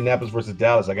 Friday, Indianapolis versus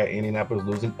Dallas. I got Indianapolis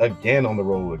losing again on the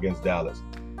road against Dallas.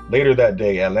 Later that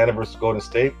day, Atlanta versus Golden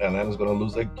State. Atlanta's going to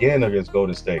lose again against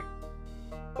Golden State.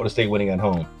 Golden State winning at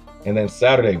home. And then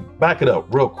Saturday, back it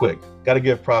up real quick. Got to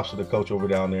give props to the coach over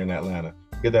down there in Atlanta.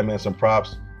 Give that man some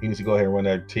props. He needs to go ahead and run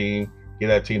that team. Give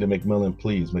that team to McMillan,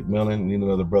 please. McMillan, need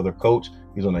another brother coach.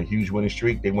 He's on a huge winning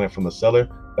streak. They went from the cellar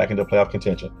back into playoff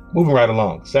contention. Moving right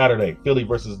along. Saturday, Philly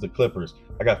versus the Clippers.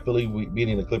 I got Philly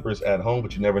beating the Clippers at home,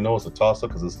 but you never know. It's a toss-up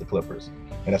because it's the Clippers.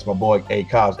 And that's my boy, A.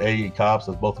 Cobbs. A. Cobbs,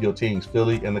 that's both of your teams,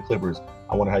 Philly and the Clippers.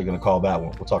 I wonder how you're going to call that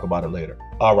one. We'll talk about it later.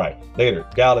 All right, later,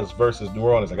 Dallas versus New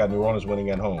Orleans. I got New Orleans winning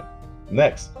at home.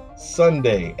 Next,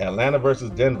 Sunday, Atlanta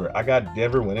versus Denver. I got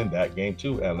Denver winning that game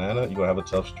too. Atlanta, you're going to have a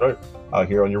tough stretch out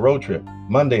here on your road trip.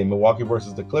 Monday, Milwaukee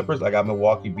versus the Clippers. I got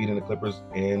Milwaukee beating the Clippers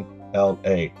in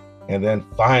L.A. And then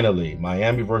finally,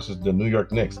 Miami versus the New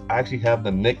York Knicks. I actually have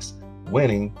the Knicks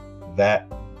winning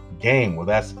that game. Well,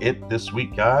 that's it this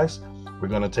week, guys. We're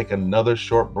going to take another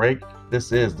short break.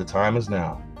 This is The Time Is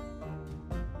Now.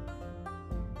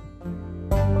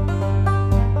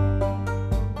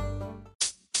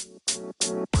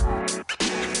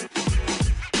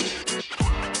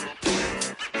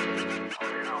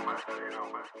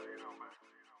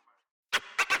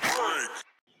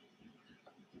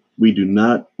 We do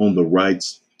not own the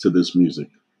rights to this music.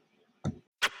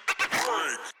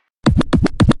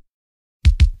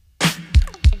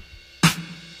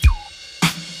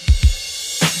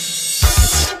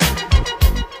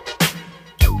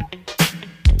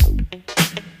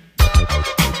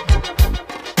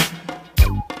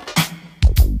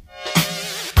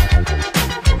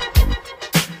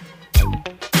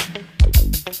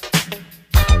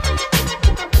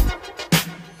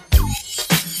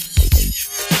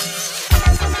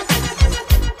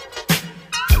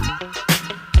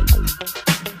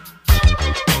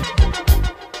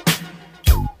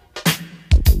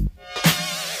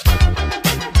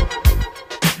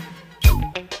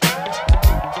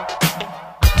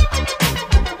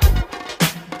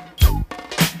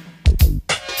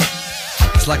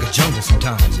 It's like a jungle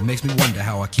sometimes, it makes me wonder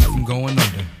how I keep from going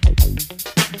under.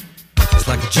 It's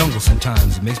like a jungle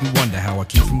sometimes, it makes me wonder how I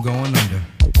keep from going under.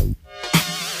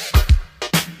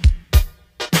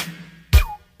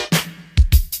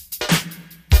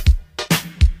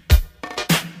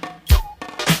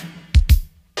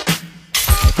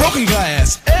 Broken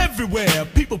glass everywhere,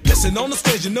 people pissing on the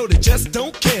stage, you know they just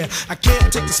don't care. I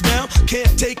can't take the smell,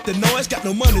 can't take the noise, got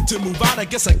no money to move out, I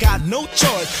guess I got no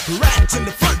choice. Rats in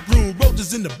the front room,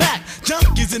 roaches in the back,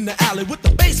 junkies in the alley with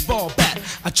a baseball bat.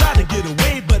 I tried to get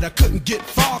away, but I couldn't get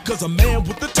far, cause a man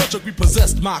with a tow truck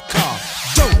repossessed my car.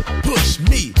 Don't push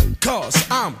me, cause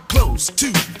I'm close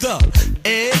to the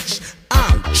edge.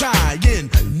 I'm trying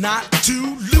not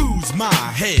to lose my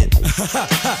head.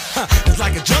 It's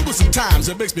like a jungle sometimes,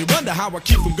 it makes me wonder how I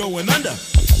keep from going under.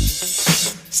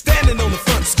 Standing on the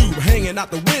front stoop, hanging out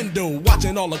the window,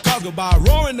 watching all the cars go by,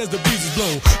 roaring as the breezes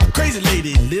blow. A crazy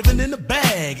lady living in a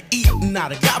bag, eating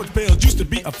out of garbage pails, used to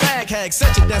be a fag hag,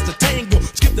 such a dance to tango,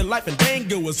 skipped the life and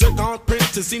dango. A zircon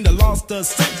princess seemed to lost her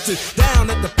senses, down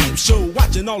at the peep show,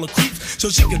 watching all the creeps, so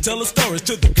she could tell her stories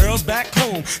to the girls back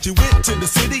home. She went to the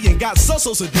city and got so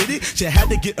did it. She had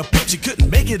to get a pimp, she couldn't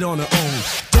make it on her own.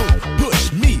 Don't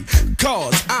push me,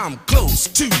 cause I'm close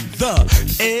to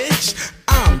the edge.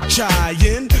 I'm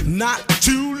trying not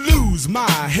to lose my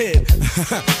head.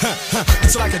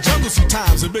 It's like a jungle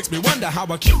sometimes, it makes me wonder how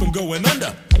I keep from going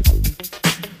under.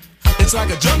 It's like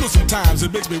a jungle sometimes,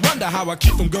 it makes me wonder how I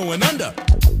keep from going under.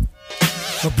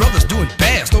 My brother's doing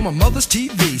bad, stole my mother's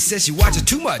TV. Says she watches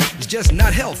too much, it's just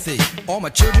not healthy. All my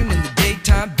children in the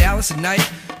daytime, Dallas at night.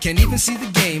 Can't even see the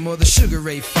game or the Sugar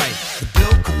Ray fight. The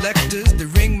bill collectors, they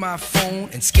ring my phone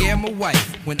and scare my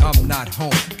wife when I'm not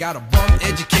home. Got a bum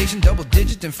education,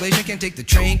 double-digit inflation. Can't take the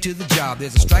train to the job,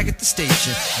 there's a strike at the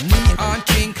station. Neon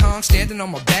King Kong standing on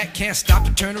my back, can't stop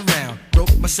to turn around.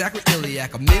 Broke my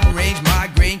sacroiliac, a mid-range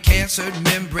migraine, cancer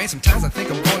membrane. Sometimes I think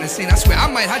I'm born insane, I swear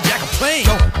I might hijack a plane.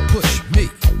 Don't push me,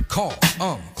 cause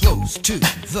I'm close to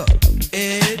the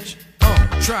edge.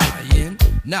 I'm trying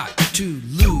not to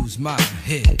lose my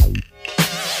head.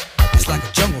 It's like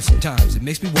a jungle sometimes, it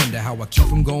makes me wonder how I keep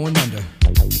from going under.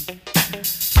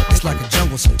 It's like a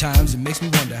jungle sometimes, it makes me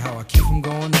wonder how I keep from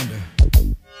going under.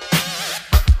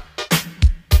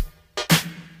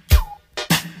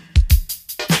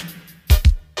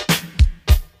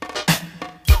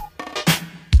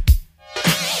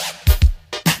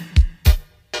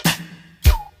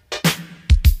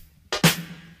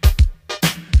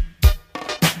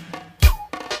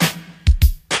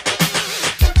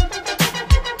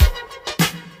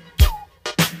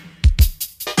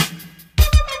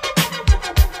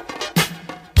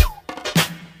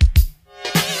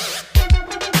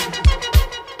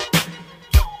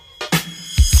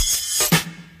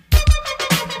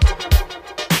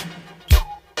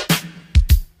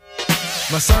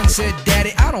 My son said,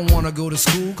 Daddy, I don't wanna go to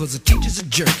school, cause the teacher's a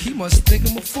jerk, he must think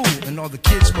I'm a fool. And all the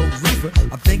kids smoke reefer,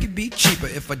 I think it'd be cheaper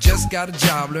if I just got a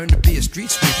job, learn to be a street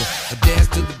sweeper. I dance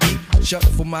to the beat,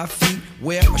 shuffle my feet,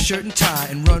 wear a shirt and tie,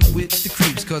 and run with the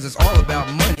creeps. Cause it's all about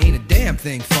money, ain't a damn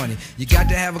thing funny. You got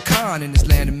to have a con in this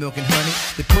land of milk and honey.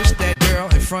 They pushed that girl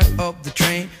in front of the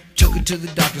train, took her to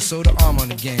the doctor, sewed her arm on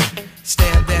the game.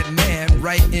 Stabbed that man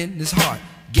right in his heart,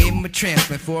 gave him a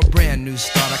transplant for a brand new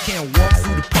start. I can't walk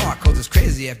through the park cause it's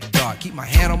crazy after dark. Keep my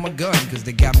hand on my gun cause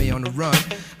they got me on the run.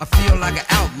 I feel like an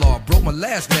outlaw, broke my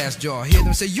last glass jaw. Hear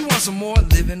them say, you want some more?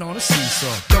 Living on a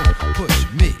seesaw. Don't push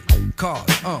me cause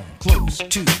I'm close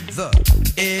to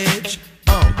the edge.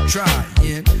 I'm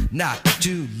trying not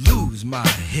to lose my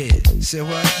head. Say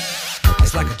what?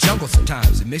 It's like a jungle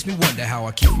sometimes, it makes me wonder how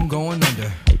I keep from going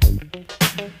under.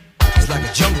 It's like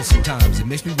a jungle sometimes, it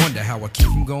makes me wonder how I keep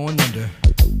from going under.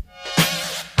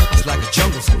 It's like a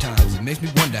jungle sometimes, it makes me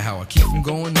wonder how I keep from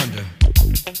going under.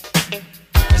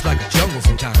 It's like a jungle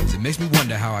sometimes, it makes me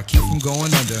wonder how I keep from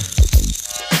going under.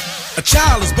 A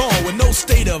child is born with no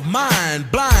state of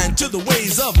mind, blind to the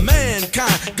ways of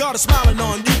mankind. God is smiling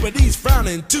on you, but he's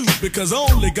frowning too, because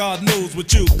only God knows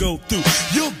what you'll go through.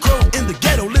 You'll grow in the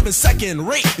ghetto, living second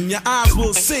rate, and your eyes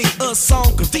will sing a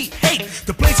song of deep hate.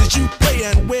 The places you play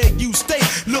and where you stay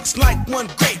looks like one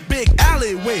great big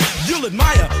alleyway. You'll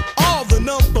admire all the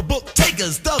number book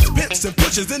takers, thugs, pimps, and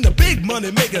pushers, and the big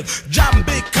money makers. Driving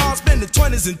big cars, spending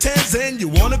 20s and 10s, and you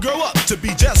wanna grow up to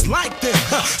be just like them.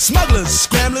 Smugglers,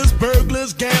 scramblers,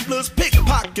 burglars, gamblers,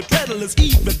 pickpocket peddlers,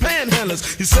 even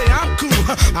panhandlers. You say I'm cool,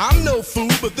 I'm no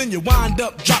fool, but then you wind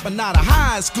up dropping out of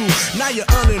high school. Now you're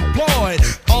unemployed,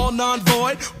 all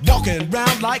non-void, walking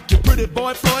around like your pretty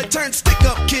boy Floyd. Turned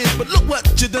stick-up kid, but look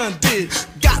what you done did.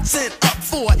 Got sent up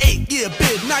for an 8-year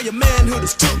bid. Now your manhood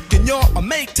is took and you're a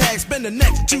make tag. Spend the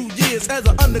next 2 years as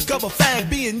an undercover fag,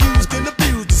 being used and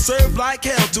abused to serve like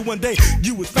hell, till one day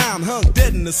you was found hung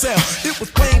dead in a cell. It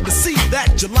was plain to see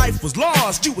that your life was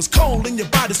lost. You was cold and your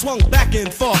body swung back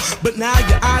and forth, but now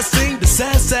your eyes sing the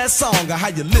sad, sad song of how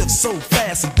you live so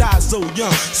fast and die so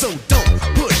young. So don't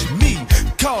push me,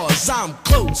 cause I'm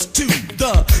close to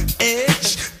the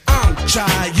edge. I'm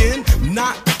trying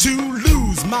not to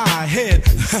lose my head.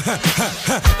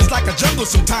 It's like a jungle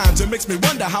sometimes, it makes me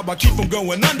wonder how I keep from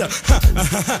going under.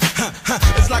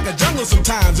 It's like a jungle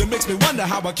sometimes, it makes me wonder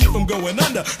how I keep from going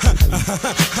under.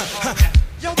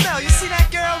 Yo, Mel, you see that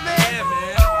girl, man? Yeah,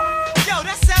 man. Yo,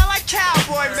 that sound like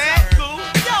Cowboy, man. Cool.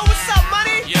 Yo, what's up,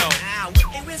 money? Yo. Ow,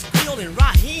 hey, where's Field and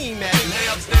Raheem, man? Lay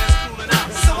upstairs cooling out.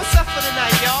 So what's up for the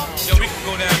night, y'all? Yo, we can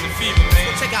go down to Fever, man.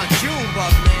 Go check out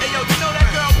Junebug, man. Hey, yo, you know that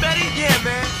girl Betty? Yeah,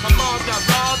 man. Her mom's got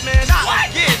robbed, man. Not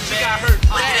What? again, She man. got hurt.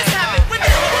 When did this happen? When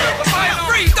did this happen? Fire,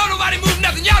 freeze! Don't nobody move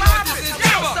nothing. Y'all know what this is. Get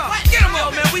him up. Get him Yo,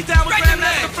 up. man, we down with Break them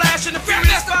Grandmaster legs. Flash and the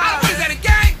Grandmaster, Furious Five. what is that, a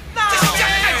gang? No, Just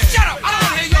man. shut up. I don't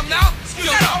want to hear you up now.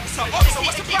 Shut up. Officer,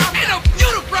 what's the problem? Ain't no you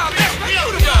the problem. That's you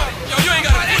the problem. Yo, you ain't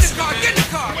got to get in the car. Get in the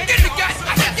car. Get in the gas.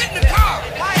 I said get in the car.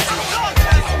 Why is he talking like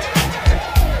that?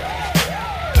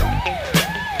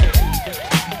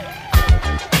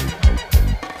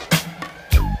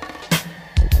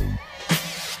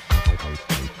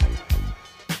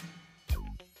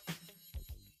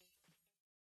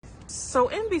 So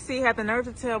NBC had the nerve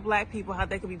to tell black people how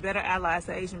they could be better allies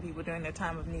to Asian people during their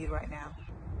time of need right now.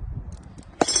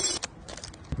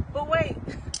 But wait,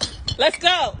 let's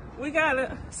go. We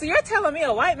gotta. So you're telling me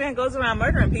a white man goes around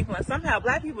murdering people and somehow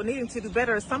black people needing to do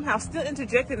better is somehow still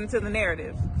interjected into the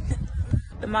narrative?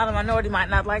 The model minority might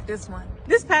not like this one.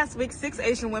 This past week, 6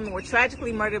 Asian women were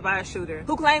tragically murdered by a shooter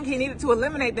who claimed he needed to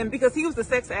eliminate them because he was a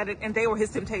sex addict and they were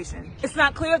his temptation. It's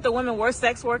not clear if the women were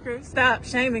sex workers. Stop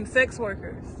shaming sex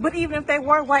workers. But even if they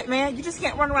were, white man, you just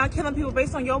can't run around killing people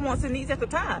based on your wants and needs at the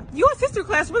time. U.S. history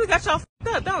class really got y'all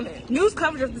f***ed up, don't it? News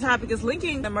coverage of the topic is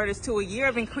linking the murders to a year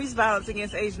of increased violence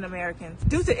against Asian Americans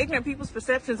due to ignorant people's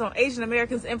perceptions on Asian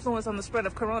Americans' influence on the spread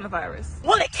of coronavirus.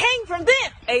 Well, it came from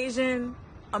them! Asian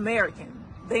American.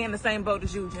 They in the same boat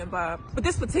as you, Jim Bob. But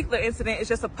this particular incident is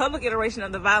just a public iteration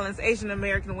of the violence Asian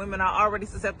American women are already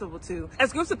susceptible to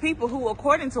as groups of people who,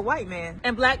 according to white men,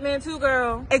 and black men too,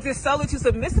 girl, exist solely to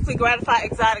submissively gratify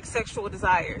exotic sexual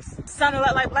desires. Sound a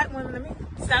lot like black women to me.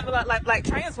 Sound a lot like black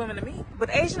trans women to me.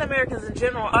 But Asian Americans in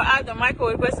general are either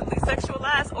microaggressively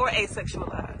sexualized or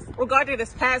asexualized, regarded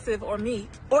as passive or meek,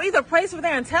 or either praised for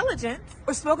their intelligence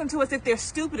or spoken to as if they're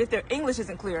stupid if their English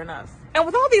isn't clear enough. And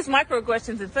with all these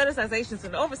microaggressions and fetishizations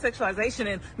and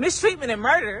over-sexualization and mistreatment and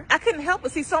murder, I couldn't help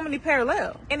but see so many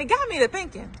parallels. And it got me to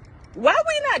thinking, why are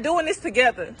we not doing this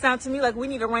together? Sounds to me like we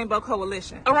need a rainbow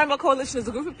coalition. A rainbow coalition is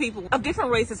a group of people of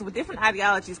different races with different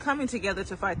ideologies coming together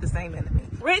to fight the same enemy.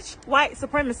 Rich white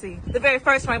supremacy. The very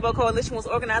first rainbow coalition was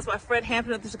organized by Fred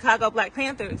Hampton of the Chicago Black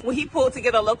Panthers when he pulled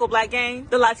together a local black gang,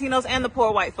 the Latinos, and the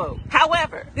poor white folk.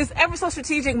 However, this ever so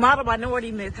strategic model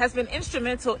minority myth has been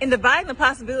instrumental in dividing the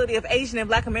possibility of Asian and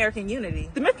black American unity.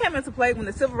 The myth came into play when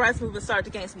the civil rights movement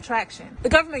started to gain some traction. The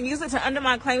government used it to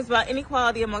undermine claims about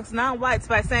inequality amongst non-whites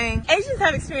by saying Asians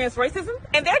have experienced racism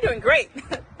and they're doing great.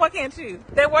 Why can't you?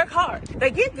 They work hard.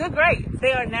 They get good grades.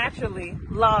 They are naturally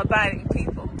law-abiding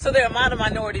people. So they're a model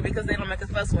minority because they don't make a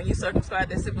fuss when you circumscribe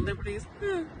their civil liberties.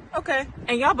 Okay.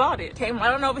 And y'all bought it. Came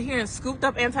right on over here and scooped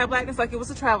up anti-blackness like it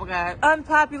was a travel guide.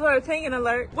 Unpopular opinion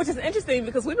alert. Which is interesting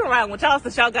because we've been riding with y'all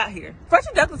since y'all got here.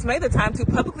 Frederick Douglass made the time to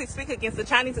publicly speak against the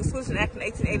Chinese Exclusion Act in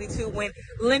 1882 when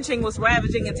lynching was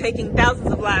ravaging and taking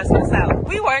thousands of lives in the South.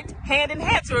 We worked hand in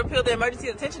hand to repeal the Emergency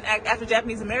Detention Act after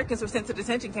Japanese Americans were sent to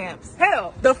detention camps.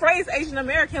 Hell, the phrase Asian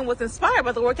American was inspired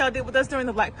by the work y'all did with us during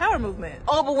the Black Power movement.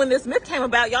 Oh, but when this myth came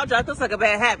about, y'all dropped us like a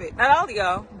bad habit. Not all of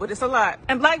y'all, but it's a lot.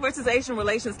 And black versus Asian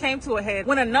relations came to a head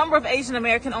when a number of Asian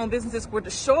American owned businesses were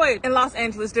destroyed in Los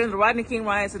Angeles during the Rodney King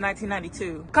riots in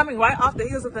 1992. Coming right off the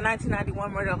heels of the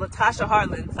 1991 murder of Latasha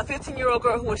Harlins, a 15-year-old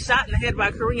girl who was shot in the head by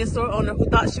a Korean store owner who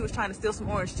thought she was trying to steal some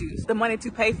orange juice. The money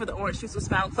to pay for the orange juice was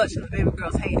found clutched in the baby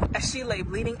girl's hand as she lay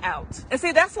bleeding out. And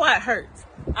see, that's why it hurts.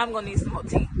 I'm gonna need some more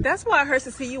tea. That's why it hurts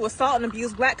to see you assault and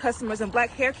abuse black customers and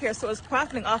black hair care stores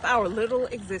profiting off our little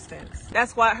existence.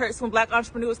 That's why it hurts when black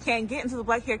entrepreneurs can't get into the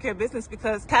black hair care business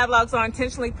because catalogs are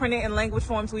intentionally printed in language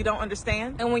forms we don't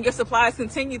understand, and when your suppliers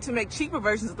continue to make cheaper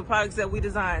versions of the products that we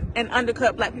design and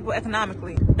undercut black people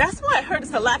economically. That's why it hurt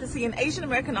us a lot to see an Asian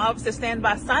American officer stand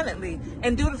by silently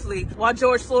and dutifully while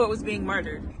George Floyd was being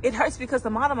murdered. It hurts because the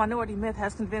model minority myth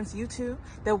has convinced you two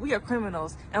that we are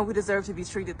criminals and we deserve to be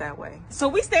treated that way.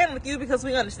 So we stand with you because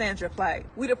we understand your plight.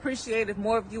 We'd appreciate if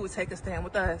more of you would take a stand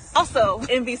with us. Also,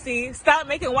 NBC, stop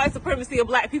making white supremacy a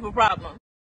black people problem.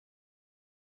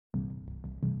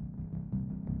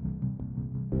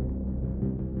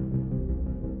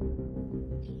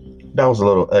 That was a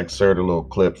little excerpt, a little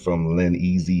clip from Lynn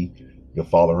Easy. You can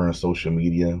follow her on social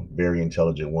media. Very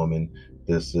intelligent woman.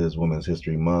 This is Women's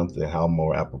History Month, and how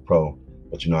more apropos.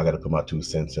 But you know, I got to put my 2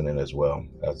 cents in it as well,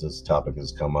 as this topic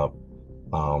has come up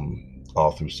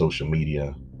all through social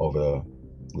media over the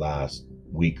last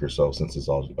week or so since this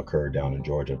all occurred down in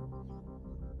Georgia.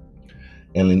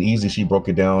 And Lynn Easy, she broke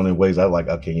it down in ways I like,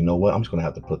 okay, you know what? I'm just going to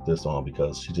have to put this on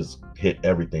because she just hit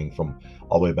everything from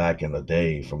all the way back in the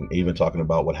day, from even talking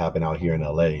about what happened out here in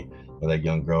LA when that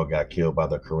young girl got killed by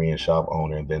the Korean shop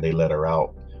owner, and then they let her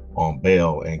out on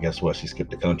bail. And guess what? She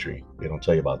skipped the country. They don't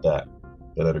tell you about that.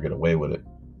 They let her get away with it,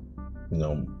 you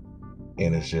know,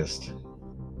 and it's just,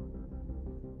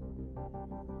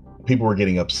 people were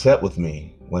getting upset with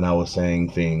me when I was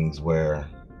saying things where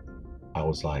I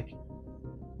was like,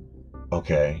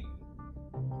 okay,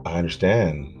 I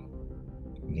understand,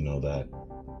 you know, that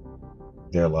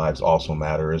their lives also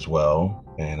matter as well.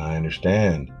 And I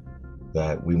understand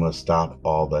that we must stop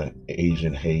all the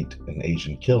Asian hate and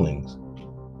Asian killings,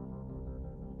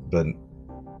 but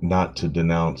not to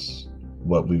denounce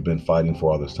what we've been fighting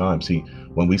for all this time. See,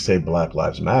 when we say Black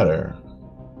Lives Matter,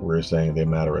 we're saying they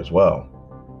matter as well,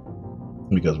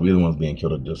 because we're the ones being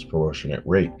killed at a disproportionate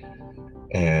rate.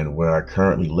 And where I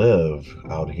currently live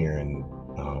out here in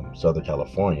Southern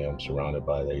California. I'm surrounded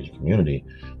by the Asian community,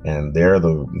 and they're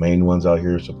the main ones out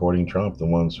here supporting Trump, the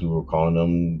ones who are calling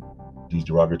them these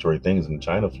derogatory things in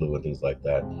China flu and things like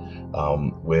that,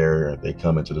 where they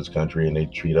come into this country and they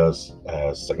treat us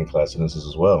as second-class citizens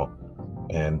as well.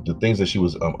 And the things that she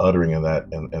was uttering in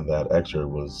that excerpt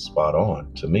was spot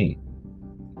on to me.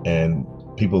 And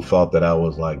people thought that I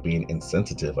was like being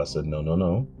insensitive. I said,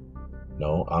 no.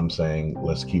 I'm saying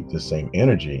let's keep the same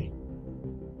energy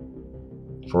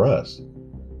for us.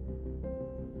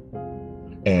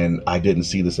 And I didn't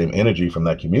see the same energy from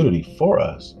that community for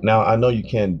us. Now, I know you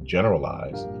can't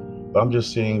generalize, but I'm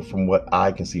just seeing from what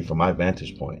I can see from my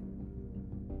vantage point.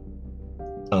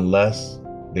 Unless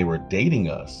they were dating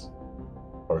us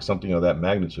or something of that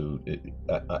magnitude,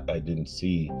 I didn't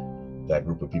see that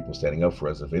group of people standing up for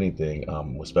us. If anything,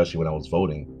 especially when I was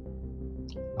voting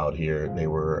out here, they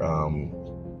were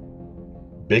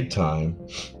big time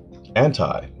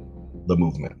anti the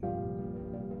movement.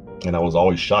 And I was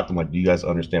always shocked. I'm like, do you guys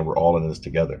understand we're all in this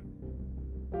together?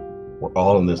 We're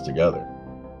all in this together.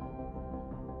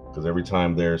 Because every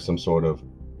time there's some sort of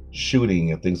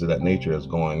shooting and things of that nature that's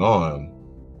going on,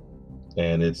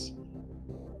 and it's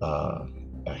a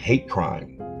hate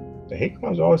crime, the hate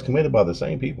crimes are always committed by the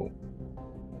same people.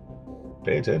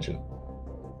 Pay attention.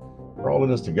 We're all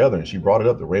in this together. And she brought it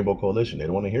up, the Rainbow Coalition. They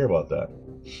don't want to hear about that.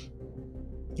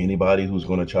 Anybody who's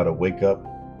going to try to wake up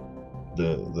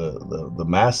the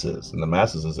masses, and the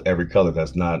masses is every color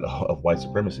that's not of white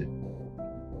supremacy.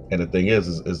 And the thing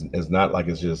is not like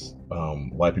it's just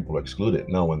white people are excluded.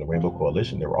 No, in the Rainbow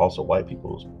Coalition, there were also white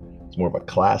people. It's more of a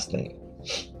class thing.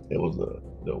 It was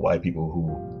the white people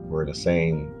who were in the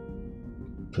same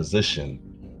position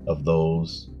of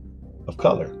those of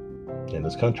color in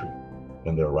this country,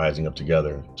 and they're rising up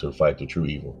together to fight the true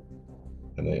evil,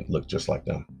 and they look just like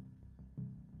them.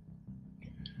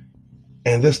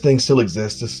 And this thing still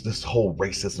exists, this whole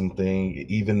racism thing,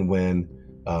 even when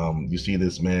you see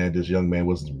this young man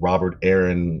was Robert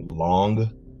Aaron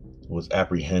Long, was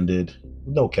apprehended,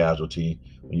 no casualty.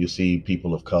 When you see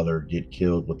people of color get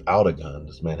killed without a gun,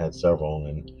 this man had several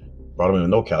and brought him in with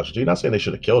no casualty. Not saying they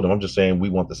should have killed him, I'm just saying we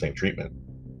want the same treatment.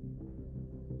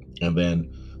 And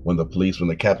then when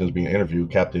the captain's being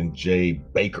interviewed, Captain Jay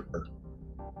Baker,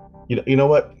 you know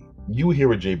what? You hear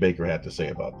what Jay Baker had to say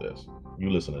about this.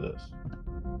 You listen to this.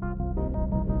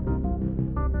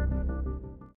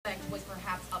 Was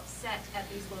perhaps upset at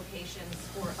these locations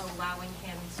for allowing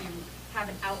him to have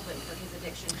an outlet for his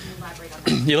addiction. Can you elaborate on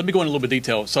that? Yeah, let me go into a little bit of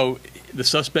detail. So the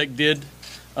suspect did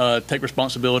take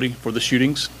responsibility for the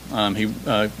shootings. He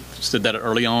said that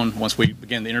early on once we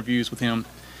began the interviews with him.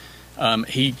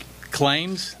 He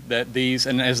claims that these,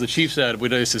 and as the chief said,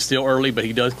 this is still early, but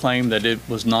he does claim that it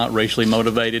was not racially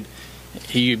motivated.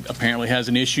 He apparently has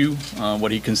an issue,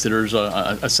 what he considers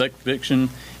a sex addiction,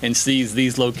 and sees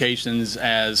these locations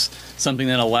as something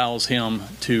that allows him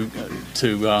to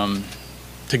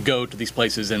go to these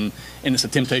places, and it's a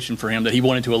temptation for him that he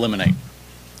wanted to eliminate.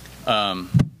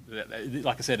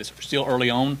 Like I said, it's still early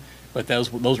on, but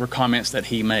those were comments that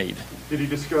he made. Did he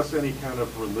discuss any kind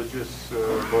of religious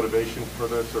motivation for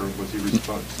this, or was he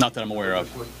responsible? Not that I'm aware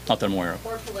of. Not that I'm aware of.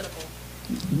 Or political?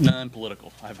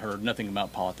 Non-political. I've heard nothing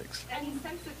about politics. Any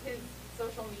sense of his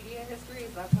social media history?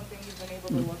 Is that something you've been able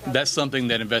to look at? That's something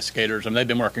that investigators, they've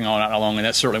been working on all along, and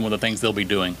that's certainly one of the things they'll be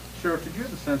doing. Sheriff, did you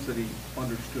have the sense that he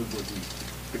understood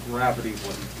the gravity of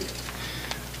what he did?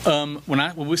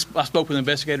 I spoke with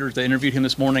investigators, they interviewed him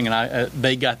this morning, and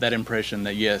they got that impression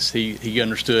that yes, he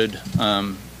understood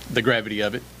the gravity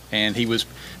of it, and he was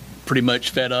pretty much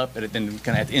fed up at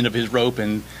the end of his rope,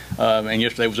 and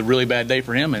yesterday was a really bad day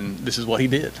for him, and this is what he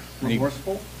did.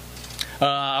 Remorseful?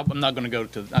 I'm not going to go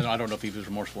to. I don't know if he was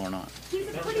remorseful or not.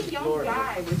 He's a pretty young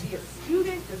guy. Was he a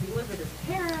student? Does he live with his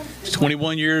parents? He's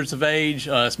 21 years of age.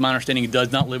 It's my understanding he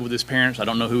does not live with his parents. I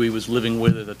don't know who he was living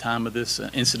with at the time of this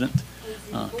incident. Was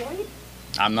he employed?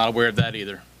 I'm not aware of that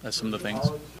either. That's some of the things.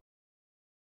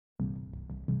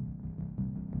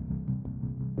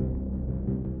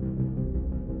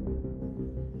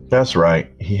 That's right.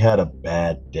 He had a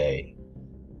bad day.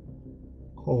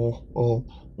 Oh,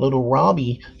 little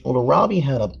Robbie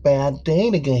had a bad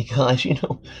day today, guys.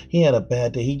 He had a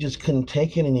bad day. He just couldn't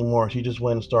take it anymore. So he just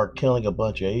went and started killing a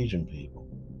bunch of Asian people.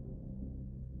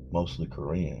 Mostly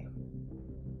Korean.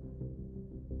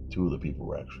 2 of the people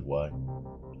were actually white.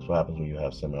 That's what happens when you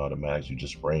have semi-automatics. You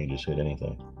just spray and just hit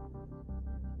anything.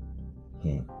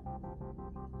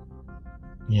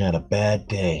 He had a bad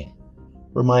day.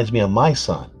 Reminds me of my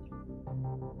son.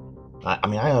 I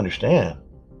mean, I understand.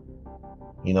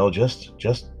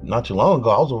 Just not too long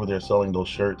ago, I was over there selling those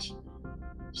shirts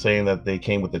saying that they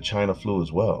came with the China flu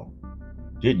as well.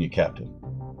 Didn't you, Captain?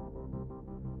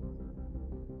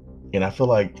 And I feel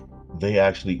like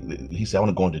he said, I want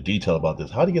to go into detail about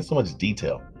this. How do you get so much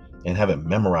detail and have it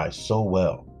memorized so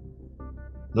well?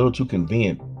 A little too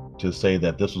convenient to say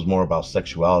that this was more about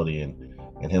sexuality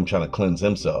and him trying to cleanse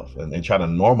himself and trying to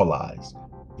normalize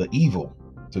the evil,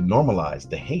 to normalize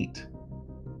the hate.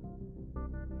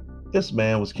 This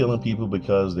man was killing people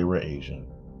because they were Asian.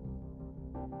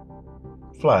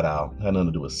 Flat out, had nothing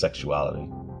to do with sexuality.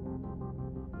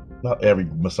 Not every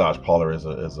massage parlor has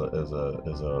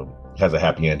a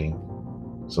happy ending.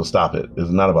 So stop it. It's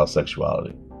not about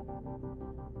sexuality.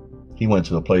 He went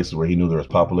to the places where he knew there was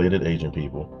populated Asian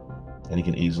people, and he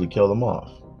can easily kill them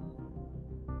off.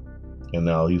 And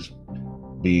now he's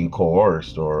being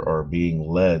coerced or being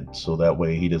led so that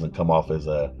way he doesn't come off as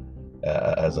a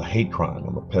hate crime,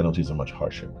 and the penalties are much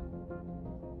harsher.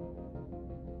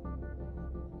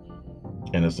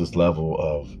 And it's this level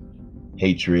of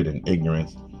hatred and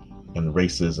ignorance and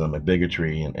racism and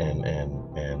bigotry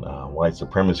and white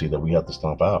supremacy that we have to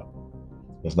stomp out.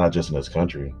 It's not just in this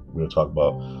country. We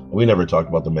never talked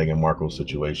about the Meghan Markle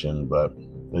situation, but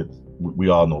we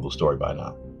all know the story by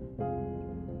now.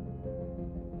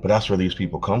 But that's where these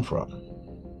people come from.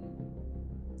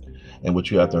 And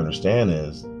what you have to understand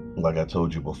is, like I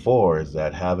told you before, is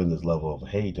that having this level of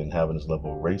hate and having this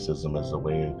level of racism is a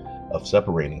way of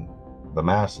separating the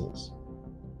masses.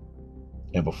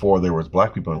 And before there was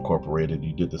black people incorporated,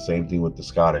 you did the same thing with the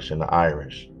Scottish and the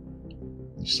Irish.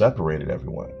 You separated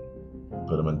everyone,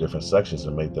 put them in different sections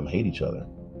and made them hate each other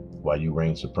while you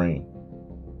reigned supreme.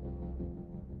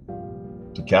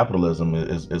 So capitalism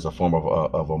is a form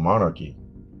of a monarchy,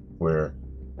 where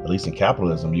at least in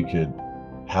capitalism you could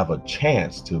have a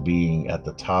chance to being at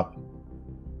the top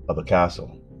of the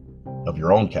castle, of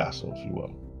your own castle, if you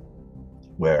will.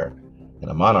 Where in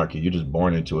a monarchy, you're just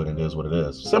born into it and it is what it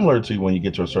is. Similar to when you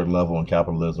get to a certain level in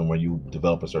capitalism where you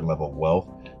develop a certain level of wealth,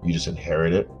 you just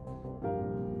inherit it.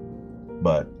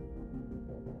 But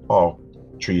all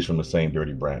trees from the same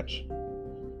dirty branch.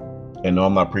 And no,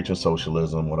 I'm not preaching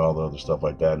socialism with all the other stuff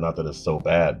like that. Not that it's so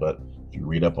bad, but if you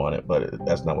read up on it, but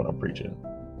that's not what I'm preaching.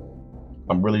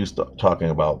 I'm really talking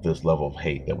about this level of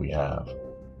hate that we have.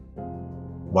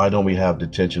 Why don't we have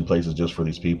detention places just for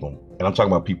these people? And I'm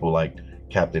talking about people like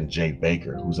Captain Jay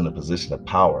Baker, who's in a position of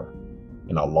power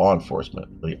in our law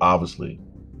enforcement, but he obviously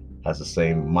has the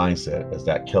same mindset as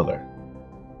that killer.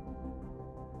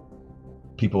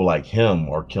 People like him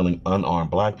are killing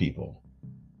unarmed black people.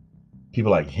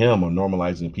 People like him are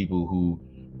normalizing people who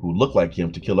look like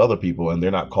him to kill other people, and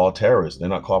they're not called terrorists. They're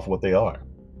not called for what they are.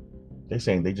 They're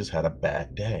saying they just had a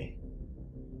bad day.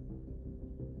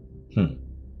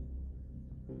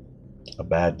 A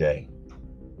bad day.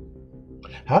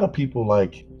 How do people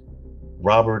like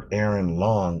Robert Aaron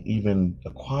Long even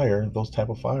acquire those type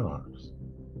of firearms?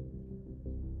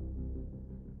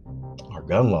 Our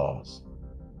gun laws.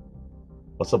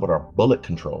 What's up with our bullet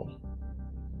control?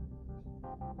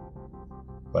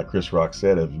 Like Chris Rock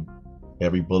said, if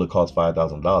every bullet costs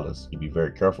 $5,000, you'd be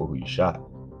very careful who you shot.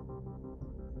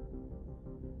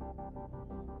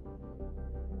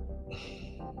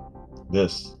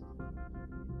 This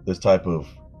type of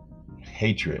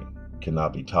hatred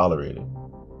cannot be tolerated.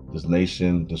 This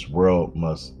nation, this world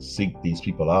must seek these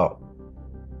people out,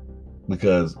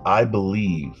 because I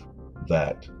believe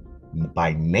that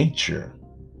by nature,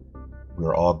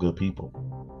 we're all good people.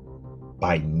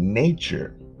 By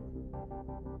nature,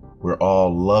 we're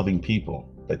all loving people,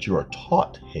 that you are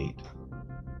taught hate.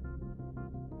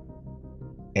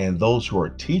 And those who are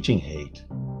teaching hate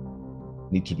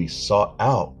need to be sought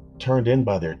out, turned in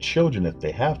by their children if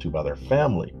they have to, by their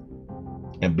family,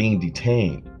 and being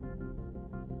detained,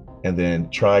 and then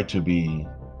try to be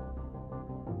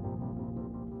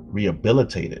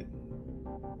rehabilitated.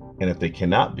 And if they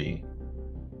cannot be,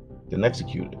 then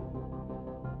executed.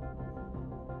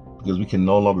 Because we can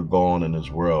no longer go on in this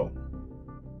world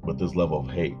with this level of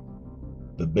hate.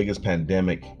 The biggest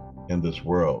pandemic in this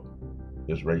world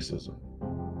is racism.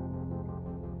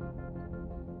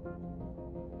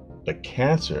 The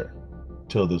cancer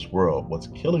to this world, what's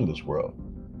killing this world,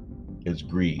 is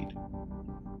greed.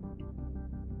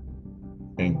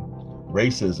 And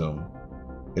racism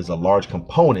is a large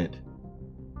component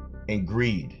in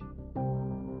greed,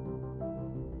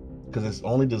 because it's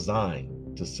only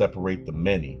designed to separate the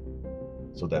many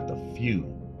so that the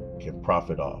few can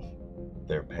profit off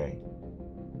their pain.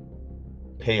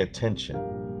 Pay attention,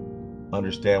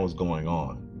 understand what's going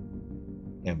on,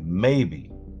 and maybe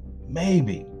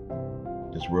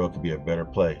this world could be a better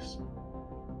place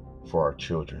for our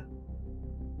children.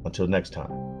 Until next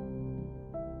time.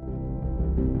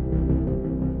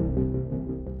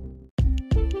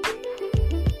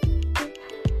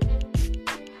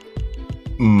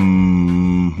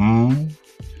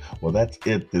 Well, that's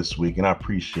it this week, and I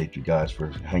appreciate you guys for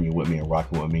hanging with me and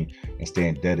rocking with me and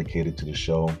staying dedicated to the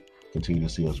show. Continue to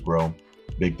see us grow.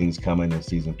 Big things coming in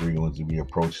season 3 as we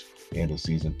approach the end of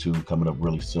season 2 coming up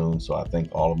really soon. So I thank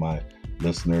all of my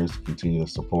listeners. Continue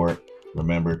to support.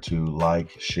 Remember to like,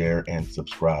 share, and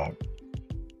subscribe.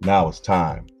 Now it's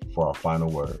time for our final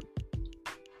word.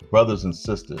 Brothers and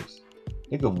sisters,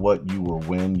 think of what you were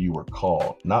when you were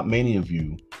called. Not many of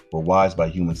you were wise by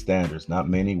human standards. Not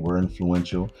many were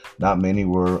influential. Not many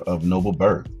were of noble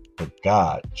birth. But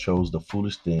God chose the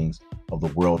foolish things of the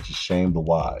world to shame the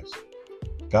wise.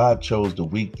 God chose the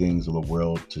weak things of the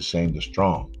world to shame the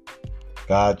strong.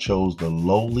 God chose the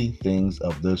lowly things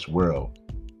of this world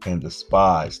and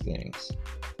despised things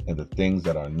and the things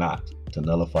that are not to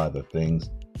nullify the things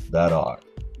that are.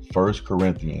 1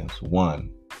 Corinthians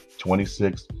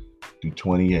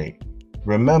 1:26-28.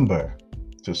 Remember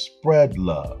to spread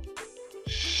love,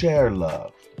 share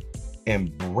love,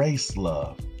 embrace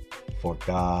love, for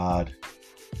God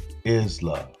is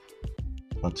love.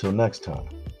 Until next time,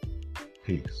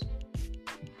 peace.